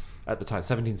 years at the time,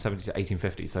 1770 to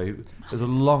 1850. So it was a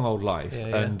long old life.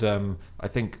 Yeah. And I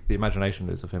think the imagination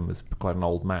is of him as quite an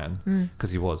old man, because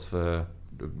he was for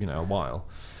a while.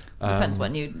 Depends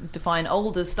when you define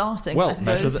old as starting, Well, I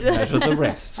suppose. measure the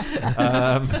wrists. Do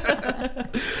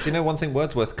you know one thing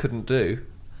Wordsworth couldn't do?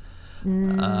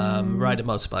 Ride a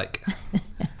motorbike.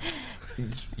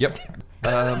 Yep.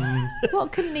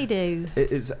 What couldn't he do?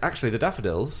 It is actually the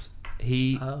daffodils.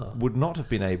 He would not have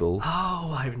been able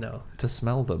Oh, I know. to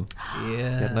smell them.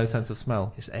 Yeah. He had no sense of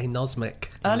smell. It's anosmic.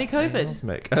 Early COVID.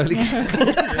 Anosmic. Early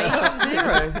Patient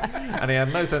zero. and he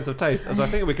had no sense of taste, as I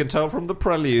think we can tell from the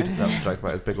prelude. That was a joke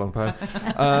about his big long poem.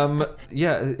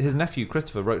 His nephew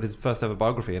Christopher wrote his first ever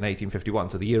biography in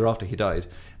 1851, so the year after he died,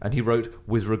 and he wrote,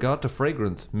 "With regard to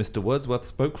fragrance, Mr. Wordsworth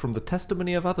spoke from the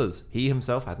testimony of others. He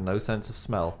himself had no sense of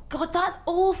smell." God, that's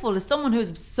awful. As someone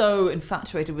who's so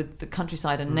infatuated with the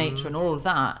countryside and nature and all of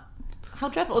that, how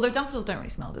dreadful. Although daffodils don't really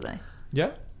smell, do they?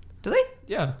 Yeah, Do they?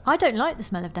 yeah. I don't like the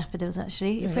smell of daffodils,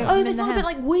 actually. If we Oh, have them they in the smell a bit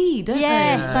house. like weed, don't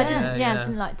Yes, they? I didn't. Yeah. I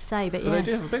didn't like to say, but But yes.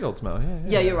 they do have a big old smell.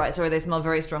 Yeah, you're right. Sorry, they smell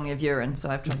very strongly of urine, so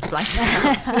I've tried to blank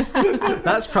it out.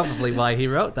 That's probably why he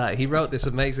wrote that. He wrote this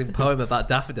amazing poem about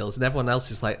daffodils, and everyone else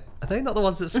is like, are they not the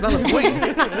ones that smell of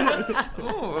weed?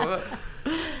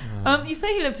 You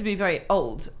say he lived to be very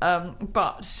old,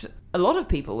 but a lot of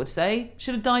people would say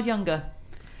should have died younger.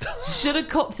 Should have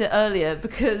copped it earlier,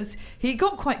 because he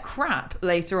got quite crap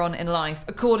later on in life,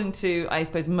 according to, I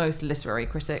suppose, most literary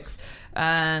critics.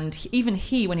 And even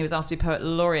he, when he was asked to be poet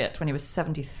laureate when he was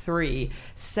 73,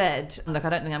 said, look, I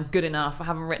don't think I'm good enough. I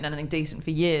haven't written anything decent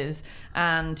for years.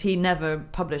 And he never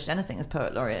published anything as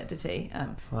poet laureate, did he?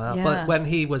 But when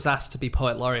he was asked to be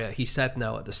poet laureate, he said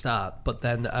no at the start. But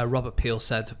then Robert Peel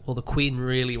said, well, the Queen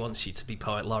really wants you to be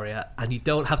poet laureate and you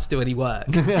don't have to do any work.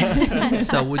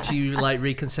 So would you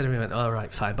reconsider? He went, all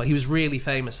right, fine. But he was really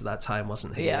famous at that time,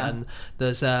 wasn't he? Yeah. And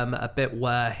there's a bit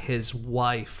where his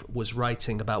wife was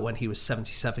writing about when he was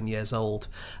 77 years old.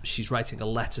 She's writing a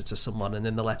letter to someone, and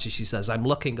in the letter she says, I'm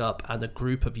looking up and a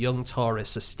group of young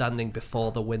tourists are standing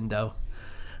before the window.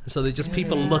 And so they're just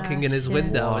people looking in his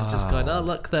window and just going, oh,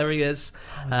 look, there he is.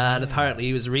 And apparently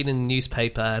he was reading the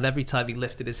newspaper, and every time he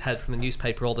lifted his head from the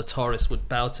newspaper, all the tourists would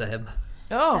bow to him.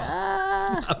 Oh,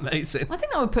 Isn't that amazing? I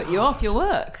think that would put you off your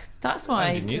work. That's why.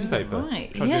 And your newspaper.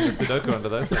 Right. Try doing a Sudoku under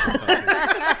those circumstances.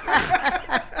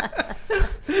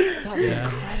 That's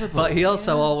incredible. But he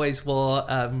also always wore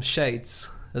shades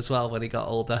as well when he got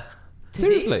older.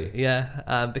 Seriously?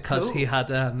 Yeah, because Cool. he had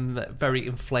very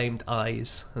inflamed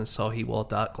eyes, and so he wore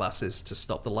dark glasses to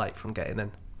stop the light from getting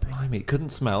in. Blimey,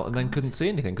 couldn't smell and then couldn't see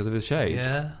anything because of his shades.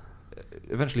 Yeah.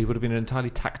 Eventually he would have been an entirely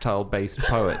tactile-based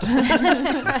poet.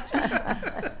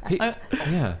 He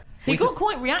got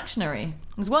quite reactionary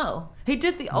as well. He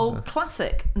did the old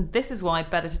classic, and this is why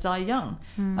Better to Die Young.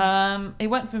 He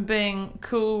went from being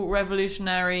cool,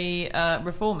 revolutionary,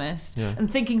 reformist,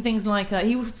 and thinking things like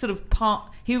he was sort of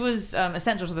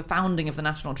essential to the founding of the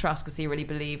National Trust, because he really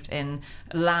believed in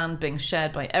land being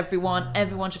shared by everyone.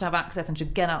 Everyone should have access and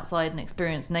should get outside and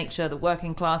experience nature. The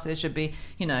working classes should be,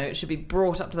 it should be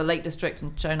brought up to the Lake District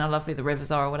and shown how lovely the rivers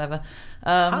are or whatever.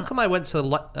 How come I went to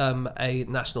a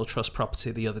National Trust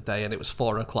property the other day and it was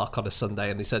 4:00 on a Sunday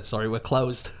and they said, sorry, we're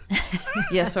closed?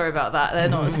 Yeah, sorry about that. They're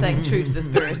not staying true to the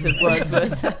spirit of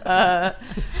Wordsworth.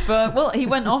 But he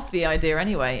went off the idea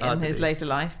anyway in his later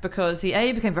life, because he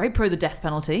became very pro the death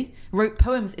penalty, wrote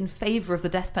poems in favour of the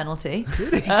death penalty,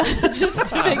 just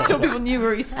to make sure people knew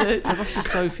where he stood. There must be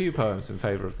so few poems in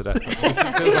favour of the death penalty.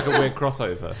 It feels like a weird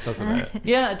crossover, doesn't it?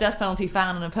 Yeah, a death penalty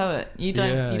fan and a poet. You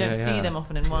don't see them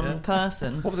often in one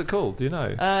person. What was it called? Do you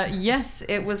know? Yes,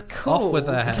 it was called... Off with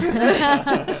their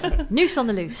heads. Noose on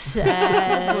the loose.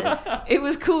 It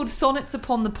was called Sonnets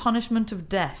Upon the Punishment of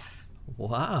Death.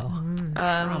 Wow.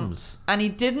 Crumbs. And he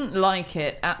didn't like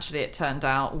it, actually, it turned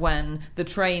out, when the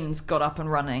trains got up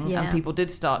and running and people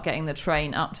did start getting the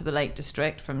train up to the Lake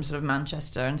District from sort of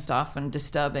Manchester and stuff, and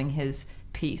disturbing his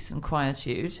peace and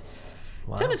quietude.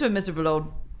 Wow. Turned into a miserable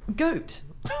old goat.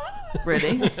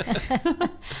 Really? I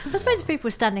suppose if people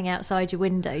were standing outside your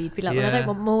window, you'd be like, well, I don't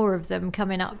want more of them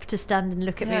coming up to stand and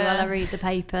look at me while I read the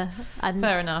paper. And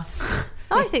Fair enough.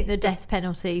 I think the death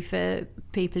penalty for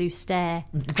people who stare.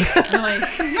 Nice.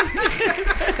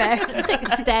 I think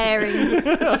staring.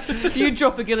 You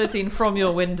drop a guillotine from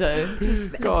your window.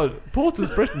 God,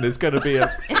 Porter's Britain is going to be a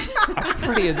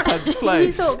pretty intense place.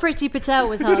 You thought Priti Patel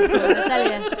was hardcore, I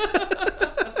tell you.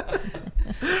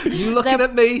 You looking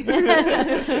at me?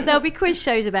 There'll be quiz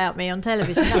shows about me on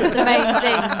television. That's the main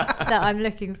thing that I'm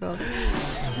looking for.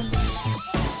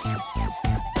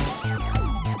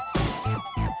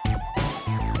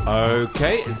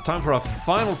 Okay, it's time for our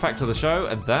final fact of the show,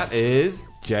 and that is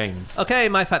James. Okay,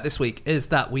 my fact this week is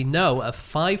that we know of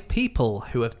 5 people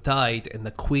who have died in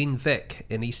the Queen Vic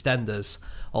in EastEnders,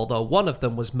 although one of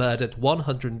them was murdered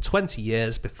 120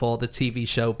 years before the TV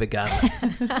show began.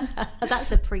 That's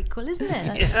a prequel, isn't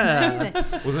it?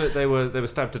 Yeah. Wasn't it they were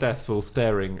stabbed to death for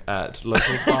staring at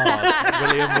local bard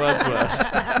William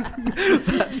Wordsworth?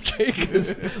 That's true,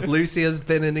 because Lucy has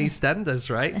been in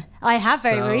EastEnders, right? I have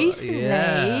very So, recently,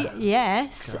 yeah.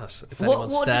 yes. Gosh, if anyone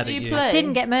What stared did at you play?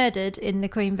 Didn't get murdered in the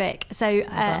Queen Vic. So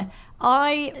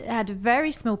I had a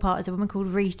very small part as a woman called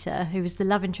Rita, who was the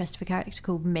love interest of a character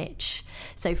called Mitch.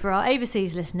 So for our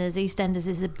overseas listeners, EastEnders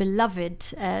is a beloved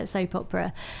soap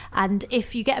opera. And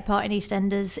if you get a part in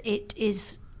EastEnders, it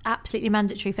is absolutely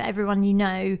mandatory for everyone you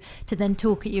know to then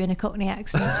talk at you in a Cockney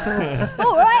accent for,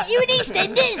 all right, you in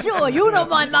EastEnders? Oh, you're not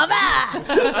my mother.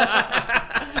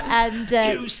 And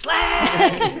you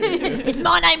slag! is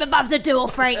my name above the door,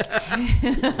 Frank?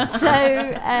 But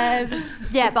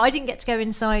I didn't get to go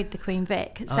inside the Queen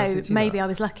Vic, so did you maybe not? I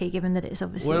was lucky, given that it's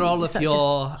obviously Were all of such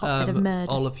your a hotbed of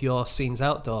murder. all of your scenes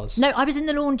outdoors? No, I was in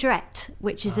the Laundrette,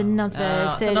 which is another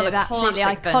it's sort another of absolutely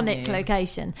classic iconic venue.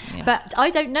 location. Yeah. But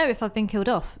I don't know if I've been killed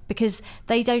off, because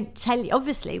they don't tell you.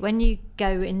 Obviously, when you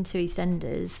go into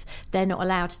EastEnders, they're not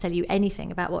allowed to tell you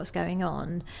anything about what's going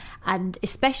on. And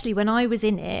especially when I was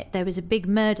in it, there was a big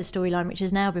murder storyline which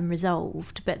has now been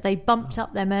resolved, but they bumped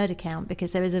up their murder count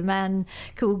because there was a man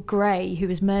called Gray who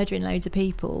was murdering loads of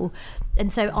people.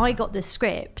 And so I got the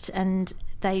script, and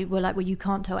they were like, well, you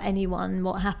can't tell anyone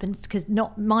what happens, because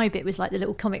not my bit was like the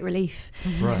little comic relief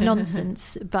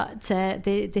nonsense, but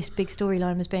this big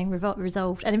storyline was being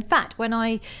resolved. And in fact, when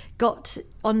I got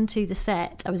onto the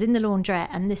set, I was in the laundrette,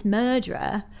 and this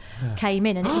murderer came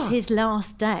in, and it was his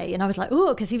last day, and I was like,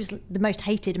 oh, because he was the most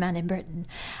hated man in Britain,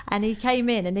 and he came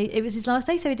in, and it was his last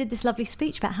day, so he did this lovely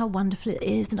speech about how wonderful it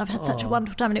is, and I've had such a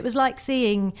wonderful time, and it was like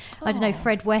seeing, I don't know,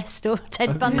 Fred West or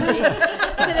Ted Bundy.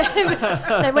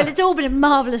 So, well, it's all been a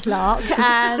marvellous lark,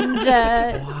 and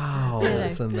Wow,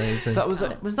 that's amazing. That was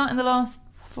that in the last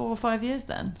 4 or 5 years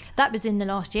then? that was in the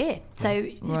last year. So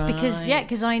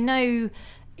because I know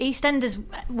EastEnders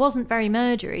wasn't very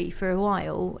murdery for a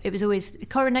while. It was always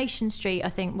Coronation Street, I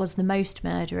think, was the most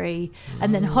murdery,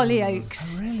 and then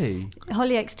Hollyoaks. Oh, really?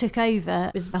 Hollyoaks took over.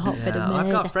 It was the hotbed of murder.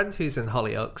 I've got a friend who's in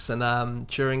Hollyoaks, and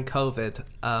during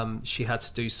COVID, she had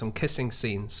to do some kissing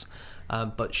scenes.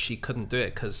 But she couldn't do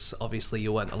it because obviously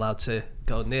you weren't allowed to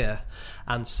go near.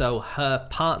 And so her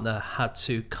partner had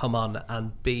to come on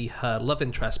and be her love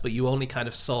interest, but you only kind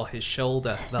of saw his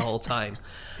shoulder the whole time.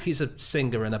 He's a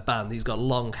singer in a band. He's got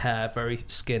long hair, very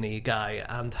skinny guy.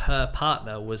 And her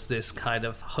partner was this kind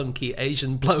of hunky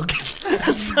Asian bloke.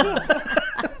 And so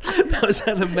that was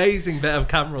an amazing bit of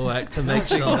camera work to make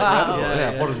sure. Wow.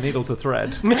 Yeah, what a needle to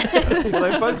thread. Well,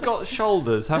 they've both got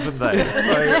shoulders, haven't they?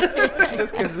 So she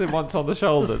just kisses him once on the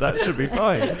shoulder. That should be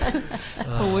fine.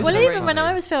 Well, even when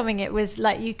I was filming, it was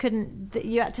like you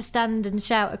had to stand and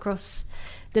shout across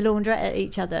the laundrette at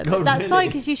each other. But that's fine,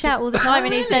 because you shout all the time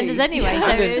in EastEnders anyway. So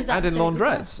and in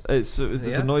laundrettes, it's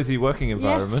a noisy working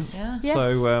environment. Yes.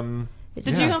 So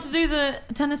did you have to do the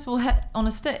tennis ball on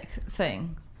a stick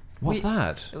thing? What's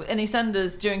that? In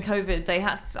EastEnders during COVID,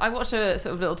 I watched a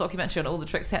sort of little documentary on all the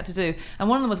tricks they had to do, and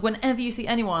one of them was whenever you see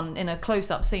anyone in a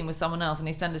close-up scene with someone else in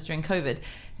EastEnders during COVID,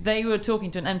 they were talking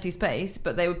to an empty space,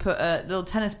 but they would put a little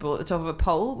tennis ball at the top of a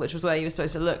pole, which was where you were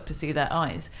supposed to look to see their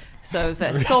eyes. So if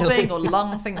they're sobbing or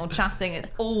laughing or chatting, it's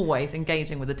always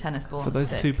engaging with the tennis ball. For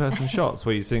those two-person shots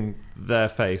where you see their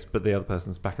face, but the other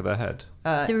person's back of their head.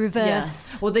 The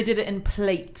reverse. Yeah. Well, they did it in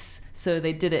plates. So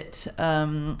they did it,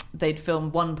 they'd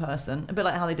film one person, a bit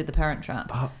like how they did The Parent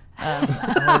Trap. Right.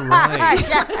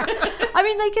 I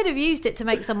mean, they could have used it to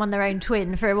make someone their own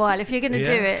twin for a while. If you're going to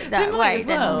do it that way, as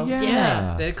well. then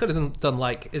Yeah. They could have done,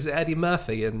 like, is it Eddie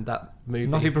Murphy in that movie?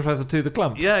 Nutty Professor to the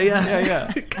Clumps.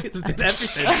 Yeah. Could have did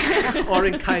everything. Or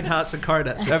in Kind Hearts and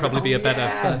Coronets would probably be a better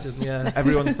version. Yeah.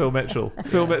 Everyone's Phil Mitchell.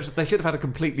 Phil Mitchell. They should have had a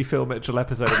completely Phil Mitchell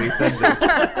episode of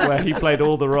EastEnders where he played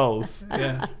all the roles.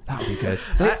 Yeah. That would be good.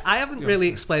 I haven't really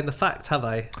explained the fact, have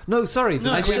I? No, sorry.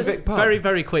 The Queen Vic pub. Very,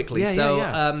 very quickly.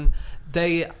 Yeah.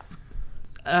 They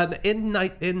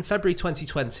in February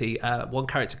 2020, one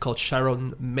character called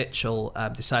Sharon Mitchell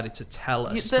decided to tell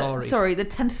a story. Sorry, the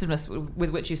tentativeness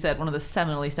with which you said one of the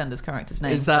seminal EastEnders characters'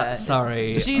 names. Is that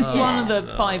sorry? She's one of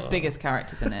the 5 biggest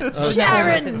characters in it.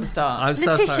 Sharon! Since the start. I'm so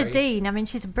Letitia sorry. Dean. I mean,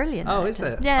 she's a brilliant Oh, actor. is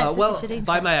it? Yeah. Well, Letitia Dean's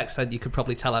by great. my accent, you could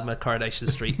probably tell I'm a Coronation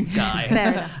Street guy.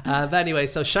 Fair But anyway,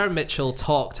 so Sharon Mitchell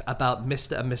talked about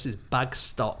Mr. and Mrs.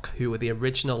 Bagstock, who were the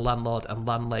original landlord and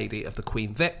landlady of the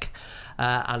Queen Vic.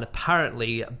 And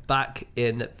apparently back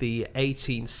in the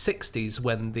 1860s,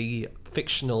 when the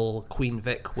fictional Queen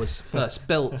Vic was first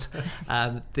built,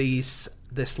 this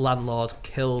landlord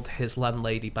killed his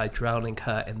landlady by drowning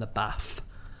her in the bath.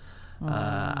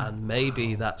 And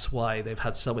maybe that's why they've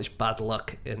had so much bad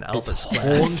luck in Albert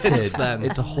Square since then.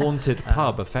 It's a haunted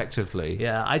pub, effectively.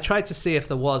 Yeah, I tried to see if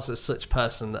there was a such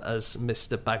person as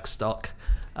Mr. Bagstock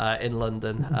in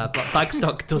London, but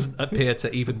Bagstock doesn't appear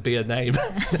to even be a name.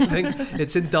 I think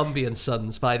it's in Dombey and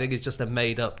Sons, but I think it's just a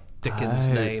made-up Dickens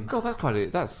name. God,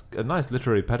 that's a nice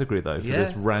literary pedigree, though, for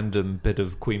this random bit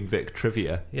of Queen Vic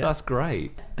trivia. Yeah. That's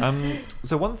great.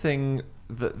 So one thing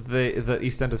that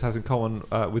EastEnders has in common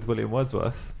with William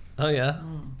Wordsworth. Oh, yeah.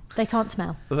 They can't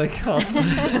smell. They can't.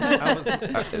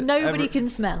 Nobody can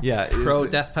smell. Yeah.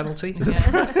 Pro-death penalty?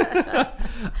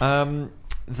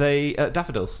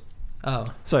 Daffodils. Oh.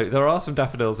 So there are some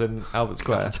daffodils in Albert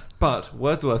Square, but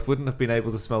Wordsworth wouldn't have been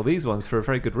able to smell these ones for a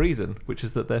very good reason, which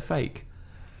is that they're fake.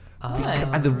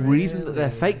 And the reason that they're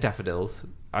fake daffodils,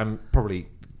 I'm probably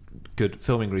good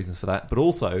filming reasons for that, but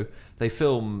also they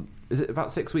film, is it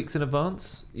about 6 weeks in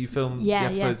advance? You film the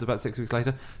episodes about 6 weeks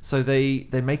later, so they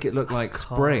make it look like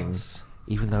spring.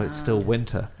 even though it's still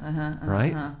winter,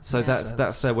 right? So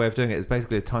that's their way of doing it. It's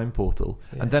basically a time portal.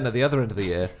 Yeah. And then at the other end of the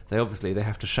year, they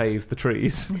have to shave the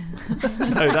trees.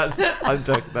 No, I'm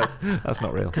joking. That's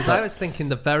not real. Because I was thinking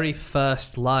the very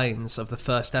first lines of the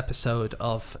first episode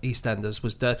of EastEnders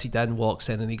was Dirty Den walks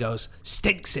in and he goes,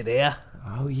 "Stinks in here."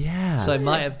 Oh, yeah. So it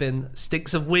might have been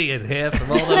stinks of wee in here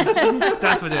from all those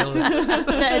daffodils.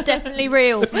 That are definitely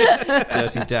real.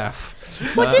 Dirty Daff.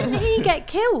 Well, didn't he get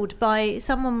killed by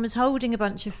someone was holding a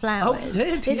bunch of flowers? Oh,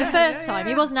 he did? The first time.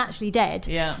 He wasn't actually dead.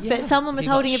 Yeah. But someone was He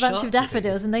got holding a bunch shot, of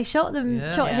daffodils and they shot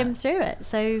him through it.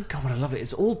 So, God, I love it.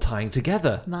 It's all tying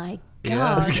together. my Yeah.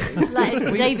 God. It's like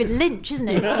it's David Lynch, isn't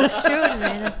it? It's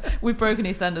extraordinary. We've broken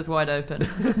EastEnders wide open.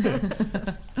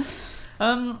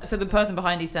 So the person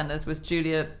behind EastEnders was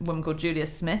a woman called Julia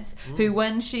Smith, who,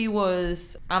 when she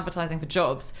was advertising for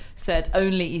jobs, said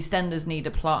only EastEnders need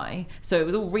apply. So it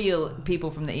was all real people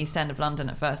from the East End of London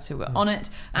at first who were on it,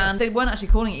 and they weren't actually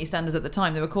calling it EastEnders at the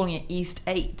time. They were calling it East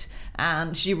 8.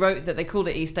 And she wrote that they called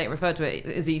it East 8, referred to it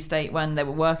as East 8 when they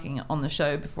were working on the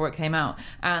show before it came out.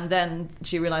 And then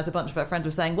she realised a bunch of her friends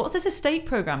were saying, "What's this estate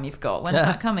programme you've got? When's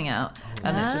that coming out?"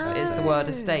 And it's the word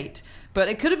estate. But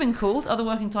it could have been called, other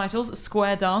working titles,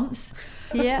 Square Dance.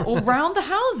 Yeah. Or Round the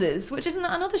Houses, which isn't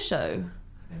that another show?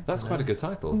 That's quite a good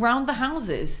title. Round the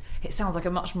Houses. It sounds like a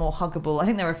much more huggable. I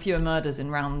think there are fewer murders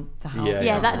in Round the Houses.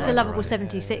 Yeah, that's the lovable right.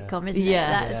 70s sitcom, isn't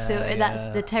Yeah. it? That's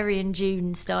the Terry and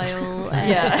June style.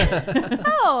 Yeah.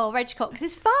 Oh, Reg Cox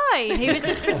is fine. He was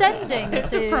just pretending.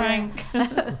 It's a prank.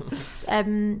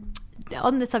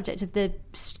 On the subject of the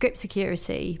script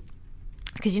security,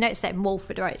 because you know it's set in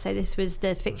Walford, right? So this was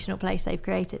the fictional place they've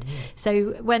created.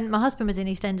 So when my husband was in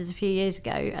EastEnders a few years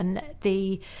ago, and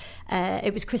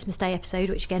it was Christmas Day episode,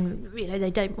 which again, you know,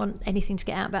 they don't want anything to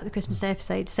get out about the Christmas Day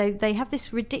episode. So they have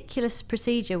this ridiculous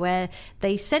procedure where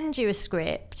they send you a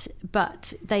script,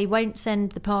 but they won't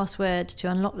send the password to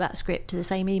unlock that script to the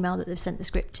same email that they've sent the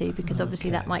script to, because obviously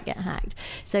that might get hacked.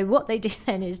 So what they do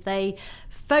then is they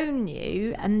phone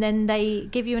you, and then they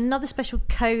give you another special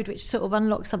code which sort of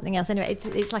unlocks something else. Anyway,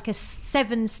 it's like a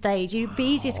 7-stage. It'd be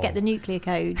easier to get the nuclear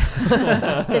codes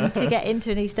than to get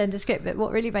into an EastEnders script. But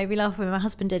what really made me laugh when my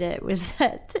husband did it was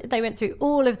that they went through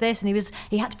all of this, and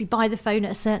he had to be by the phone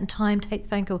at a certain time, take the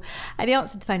phone call, and he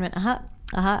answered the phone, went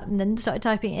and then started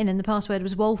typing it in, and the password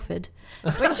was Walford,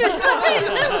 which was like,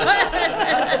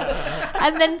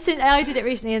 and then since I did it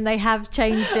recently, and they have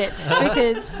changed it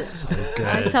because So good.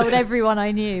 I told everyone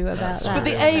I knew about that. But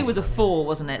the A was a 4,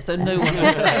 wasn't it? So no one.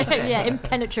 Yeah,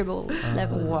 impenetrable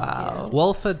levels. Wow. Of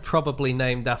Walford, probably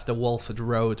named after Walford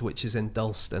Road, which is in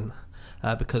Dalston,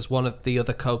 because one of the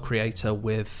other co-creator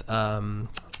with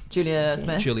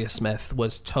Julia Smith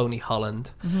was Tony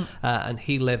Holland, and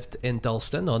he lived in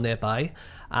Dalston or nearby,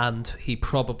 and he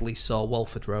probably saw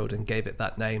Walford Road and gave it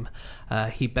that name.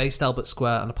 He based Albert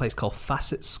Square on a place called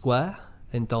Facet Square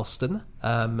in Dalston,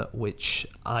 which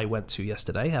I went to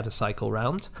yesterday, had a cycle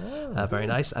round. Very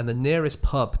nice. And the nearest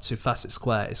pub to Facet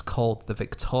Square is called the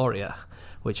Victoria,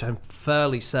 which I'm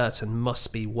fairly certain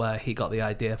must be where he got the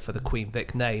idea for the Queen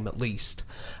Vic name, at least,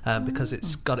 because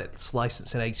it's got its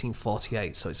license in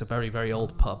 1848, so it's a very, very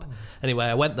old pub. Anyway,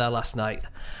 I went there last night,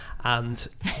 and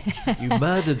You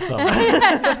murdered someone.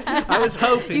 I was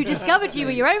hoping... You discovered you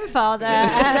were your own father,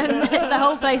 and the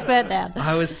whole place burnt down.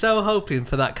 I was so hoping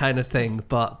for that kind of thing,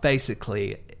 but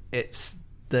basically it's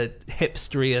the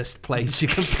hipsteriest place you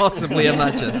can possibly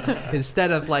imagine.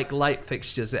 Instead of like light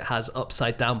fixtures, it has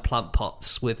upside down plant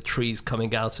pots with trees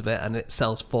coming out of it, and it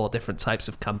sells 4 different types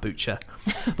of kombucha.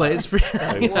 But it's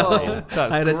really, Whoa,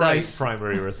 that's I had a great nice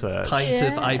primary research. pint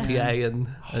of Yeah. IPA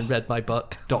and read my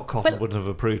book. .com Well- wouldn't have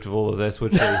approved of all of this,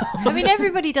 would she? I mean,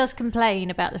 everybody does complain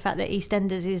about the fact that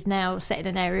EastEnders is now set in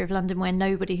an area of London where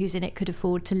nobody who's in it could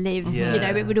afford to live. Yeah. You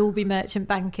know, it would all be merchant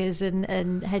bankers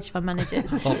and hedge fund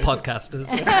managers. Or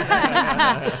podcasters.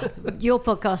 Your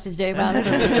podcast is doing well,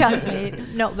 trust me,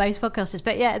 not most podcasters.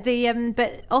 But yeah,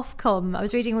 but Ofcom, I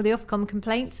was reading all the Ofcom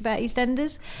complaints about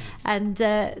EastEnders, and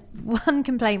one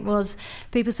complaint was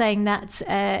people saying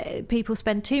that people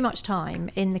spend too much time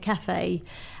in the cafe.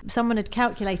 Someone had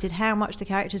calculated how much the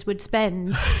characters would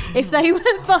spend if they were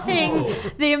buying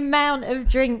the amount of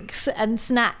drinks and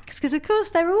snacks, because of course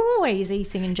they're always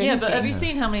eating and drinking. Yeah, but have you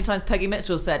seen how many times Peggy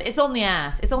Mitchell said, "It's on the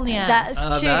ass, it's on the ass"?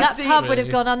 That's true. That that's pub would have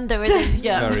really- gone under within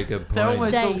Yeah. Very good point. They're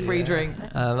almost all Days. free drinks.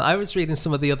 I was reading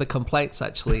some of the other complaints,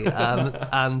 actually,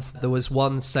 and there was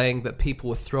one saying that people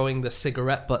were throwing the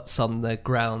cigarette butts on the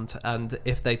ground, and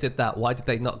if they did that, why did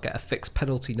they not get a fixed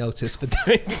penalty notice for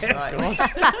doing it? Right.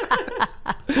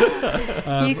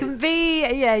 You can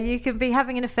be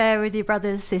having an affair with your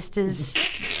brother's sister's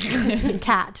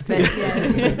cat, but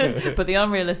But the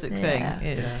unrealistic thing Yeah.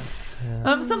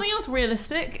 is something else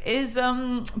realistic is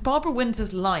Barbara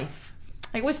Windsor's life.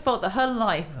 I always felt that her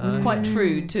life was quite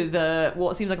true to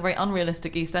what seems like a very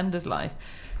unrealistic EastEnders life.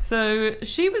 So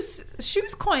she was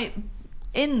quite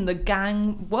in the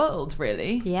gang world,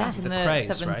 really. Yeah. Back in The the craze,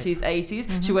 70s,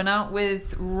 80s. She went out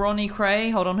with Ronnie Cray.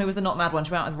 Hold on, who was the not mad one?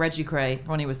 She went out with Reggie Cray.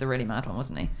 Ronnie was the really mad one,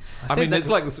 wasn't he? I mean, it's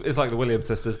like the Williams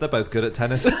sisters. They're both good at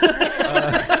tennis.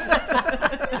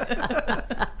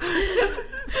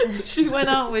 She went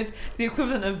out with the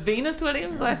equivalent of Venus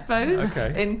Williams, I suppose,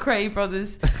 Okay. in Cray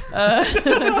Brothers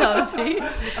mentality.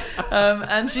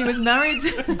 And she was married.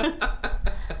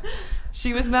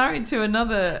 She was married to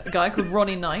another guy called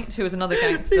Ronnie Knight, who was another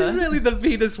gangster. He's really the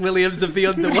Venus Williams of the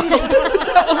underworld. Is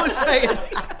that what we're saying?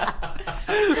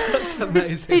 That's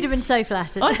amazing. he'd have been so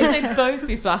flattered. I think they'd both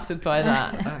be flattered by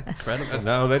that. Incredible. And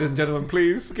now, ladies and gentlemen,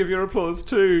 please give your applause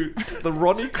to the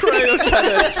Ronnie Cray of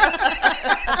tennis.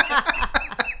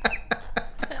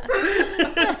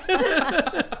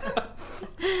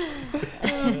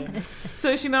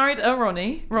 So she married a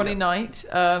Ronnie Knight,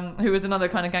 who was another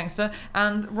kind of gangster,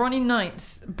 and Ronnie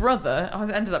Knight's brother. I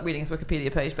ended up reading his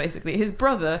Wikipedia page. Basically, his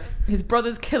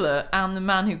brother's killer, and the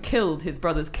man who killed his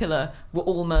brother's killer were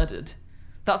all murdered.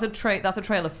 That's a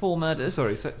trail of 4 murders.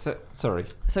 Sorry.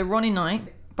 So Ronnie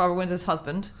Knight, Barbara Windsor's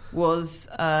husband, was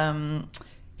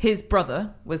his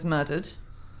brother was murdered,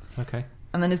 Okay.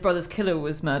 and then his brother's killer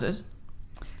was murdered,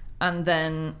 and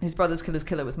then his brother's killer's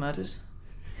killer was murdered.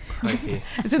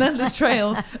 It's an endless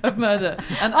trail of murder.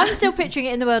 And I'm still picturing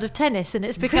it in the world of tennis, and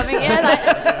it's becoming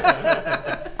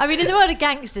I mean, in the world of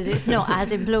gangsters, it's not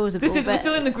as implausible. we're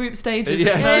still in the group stages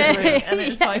Yeah. of murdering, and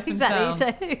it's hyphened down.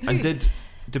 exactly. So, And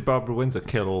did Barbara Windsor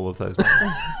kill all of those men?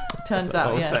 Turns That's what I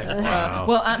out, was yes. saying. Wow.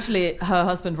 Well, actually, her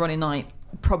husband Ronnie Knight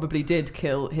probably did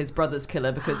kill his brother's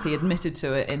killer because he admitted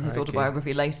to it in his Crikey.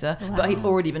 autobiography later. But he'd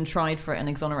already been tried for it and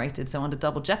exonerated, so under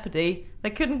double jeopardy,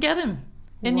 they couldn't get him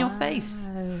in your face.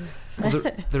 Well,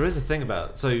 there is a thing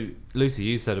about... So, Lucy,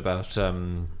 you said about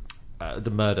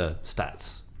the murder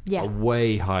stats Yeah. are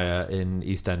way higher in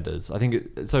EastEnders. I think... in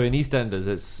EastEnders,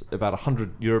 it's about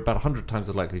 100... You're about 100 times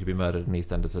as likely to be murdered in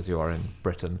EastEnders as you are in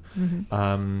Britain.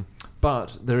 Mm-hmm.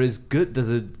 But there's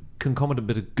a concomitant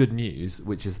bit of good news,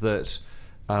 which is that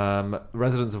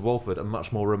residents of Walford are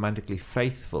much more romantically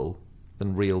faithful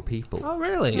than real people. Oh,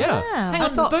 really? Yeah. Hang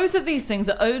on, both of these things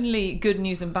are only good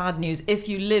news and bad news if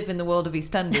you live in the world of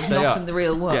EastEnders, They not are. in the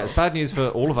real world. Yeah, it's bad news for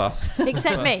all of us.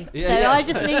 except me. Yeah, So yeah. I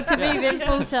just need to move in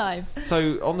full time.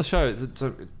 So on the show, it's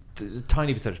a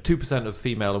tiny percentage, 2% of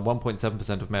female and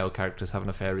 1.7% of male characters have an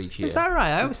affair each year. Is that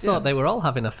right? I always thought they were all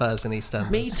having affairs in EastEnders.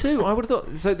 Me too. I would have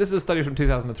thought. So this is a study from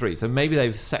 2003. So maybe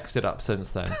they've sexed it up since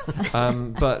then.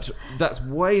 But that's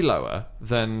way lower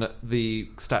than the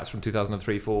stats from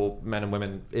 2003 for men and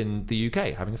women in the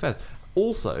UK having affairs.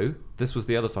 Also, this was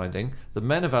the other finding: the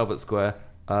men of Albert Square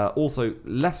are also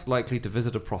less likely to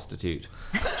visit a prostitute.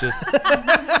 Just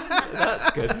that's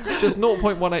good. Just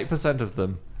 0.18% of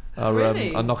them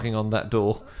Really? are knocking on that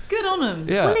door. Good on them.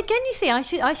 Yeah. Well, again, you see, I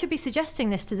should be suggesting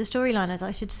this to the storyliners.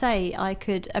 I should say I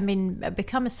could,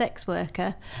 become a sex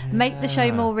worker, make the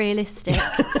show more realistic.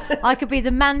 I could be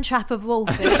the man trap of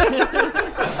Walford.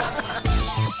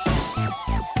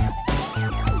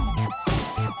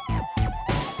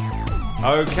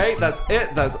 Okay, that's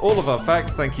it. That's all of our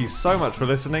facts. Thank you so much for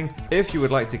listening. If you would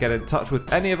like to get in touch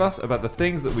with any of us about the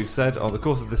things that we've said on the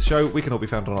course of this show, we can all be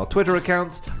found on our Twitter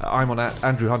accounts. I'm on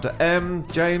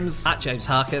 @AndrewHunterM, James, @James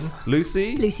Harkin.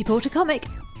 Lucy, Lucy Porter comic.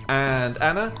 and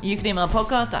Anna. You can email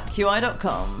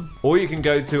podcast@qi.com. Or you can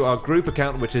go to our group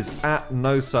account, which is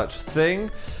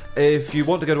 @NoSuchThing. If you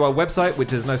want to go to our website,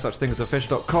 which is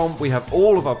nosuchthingasafish.com, we have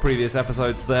all of our previous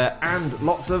episodes there and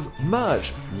lots of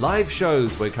merch, live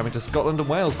shows. We're coming to Scotland and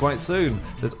Wales quite soon.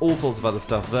 There's all sorts of other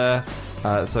stuff there.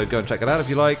 So go and check it out if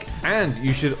you like. And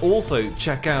you should also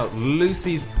check out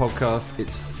Lucy's podcast.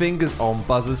 It's Fingers on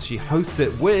Buzzers. She hosts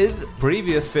it with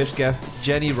previous fish guest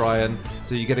Jenny Ryan.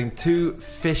 So you're getting 2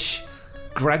 fish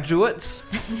graduates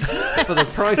for the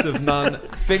price of none.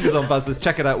 Fingers on Buzzers.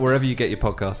 Check it out wherever you get your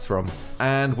podcasts from.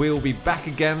 And we'll be back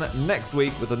again next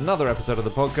week with another episode of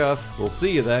the podcast. We'll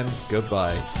see you then.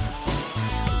 Goodbye.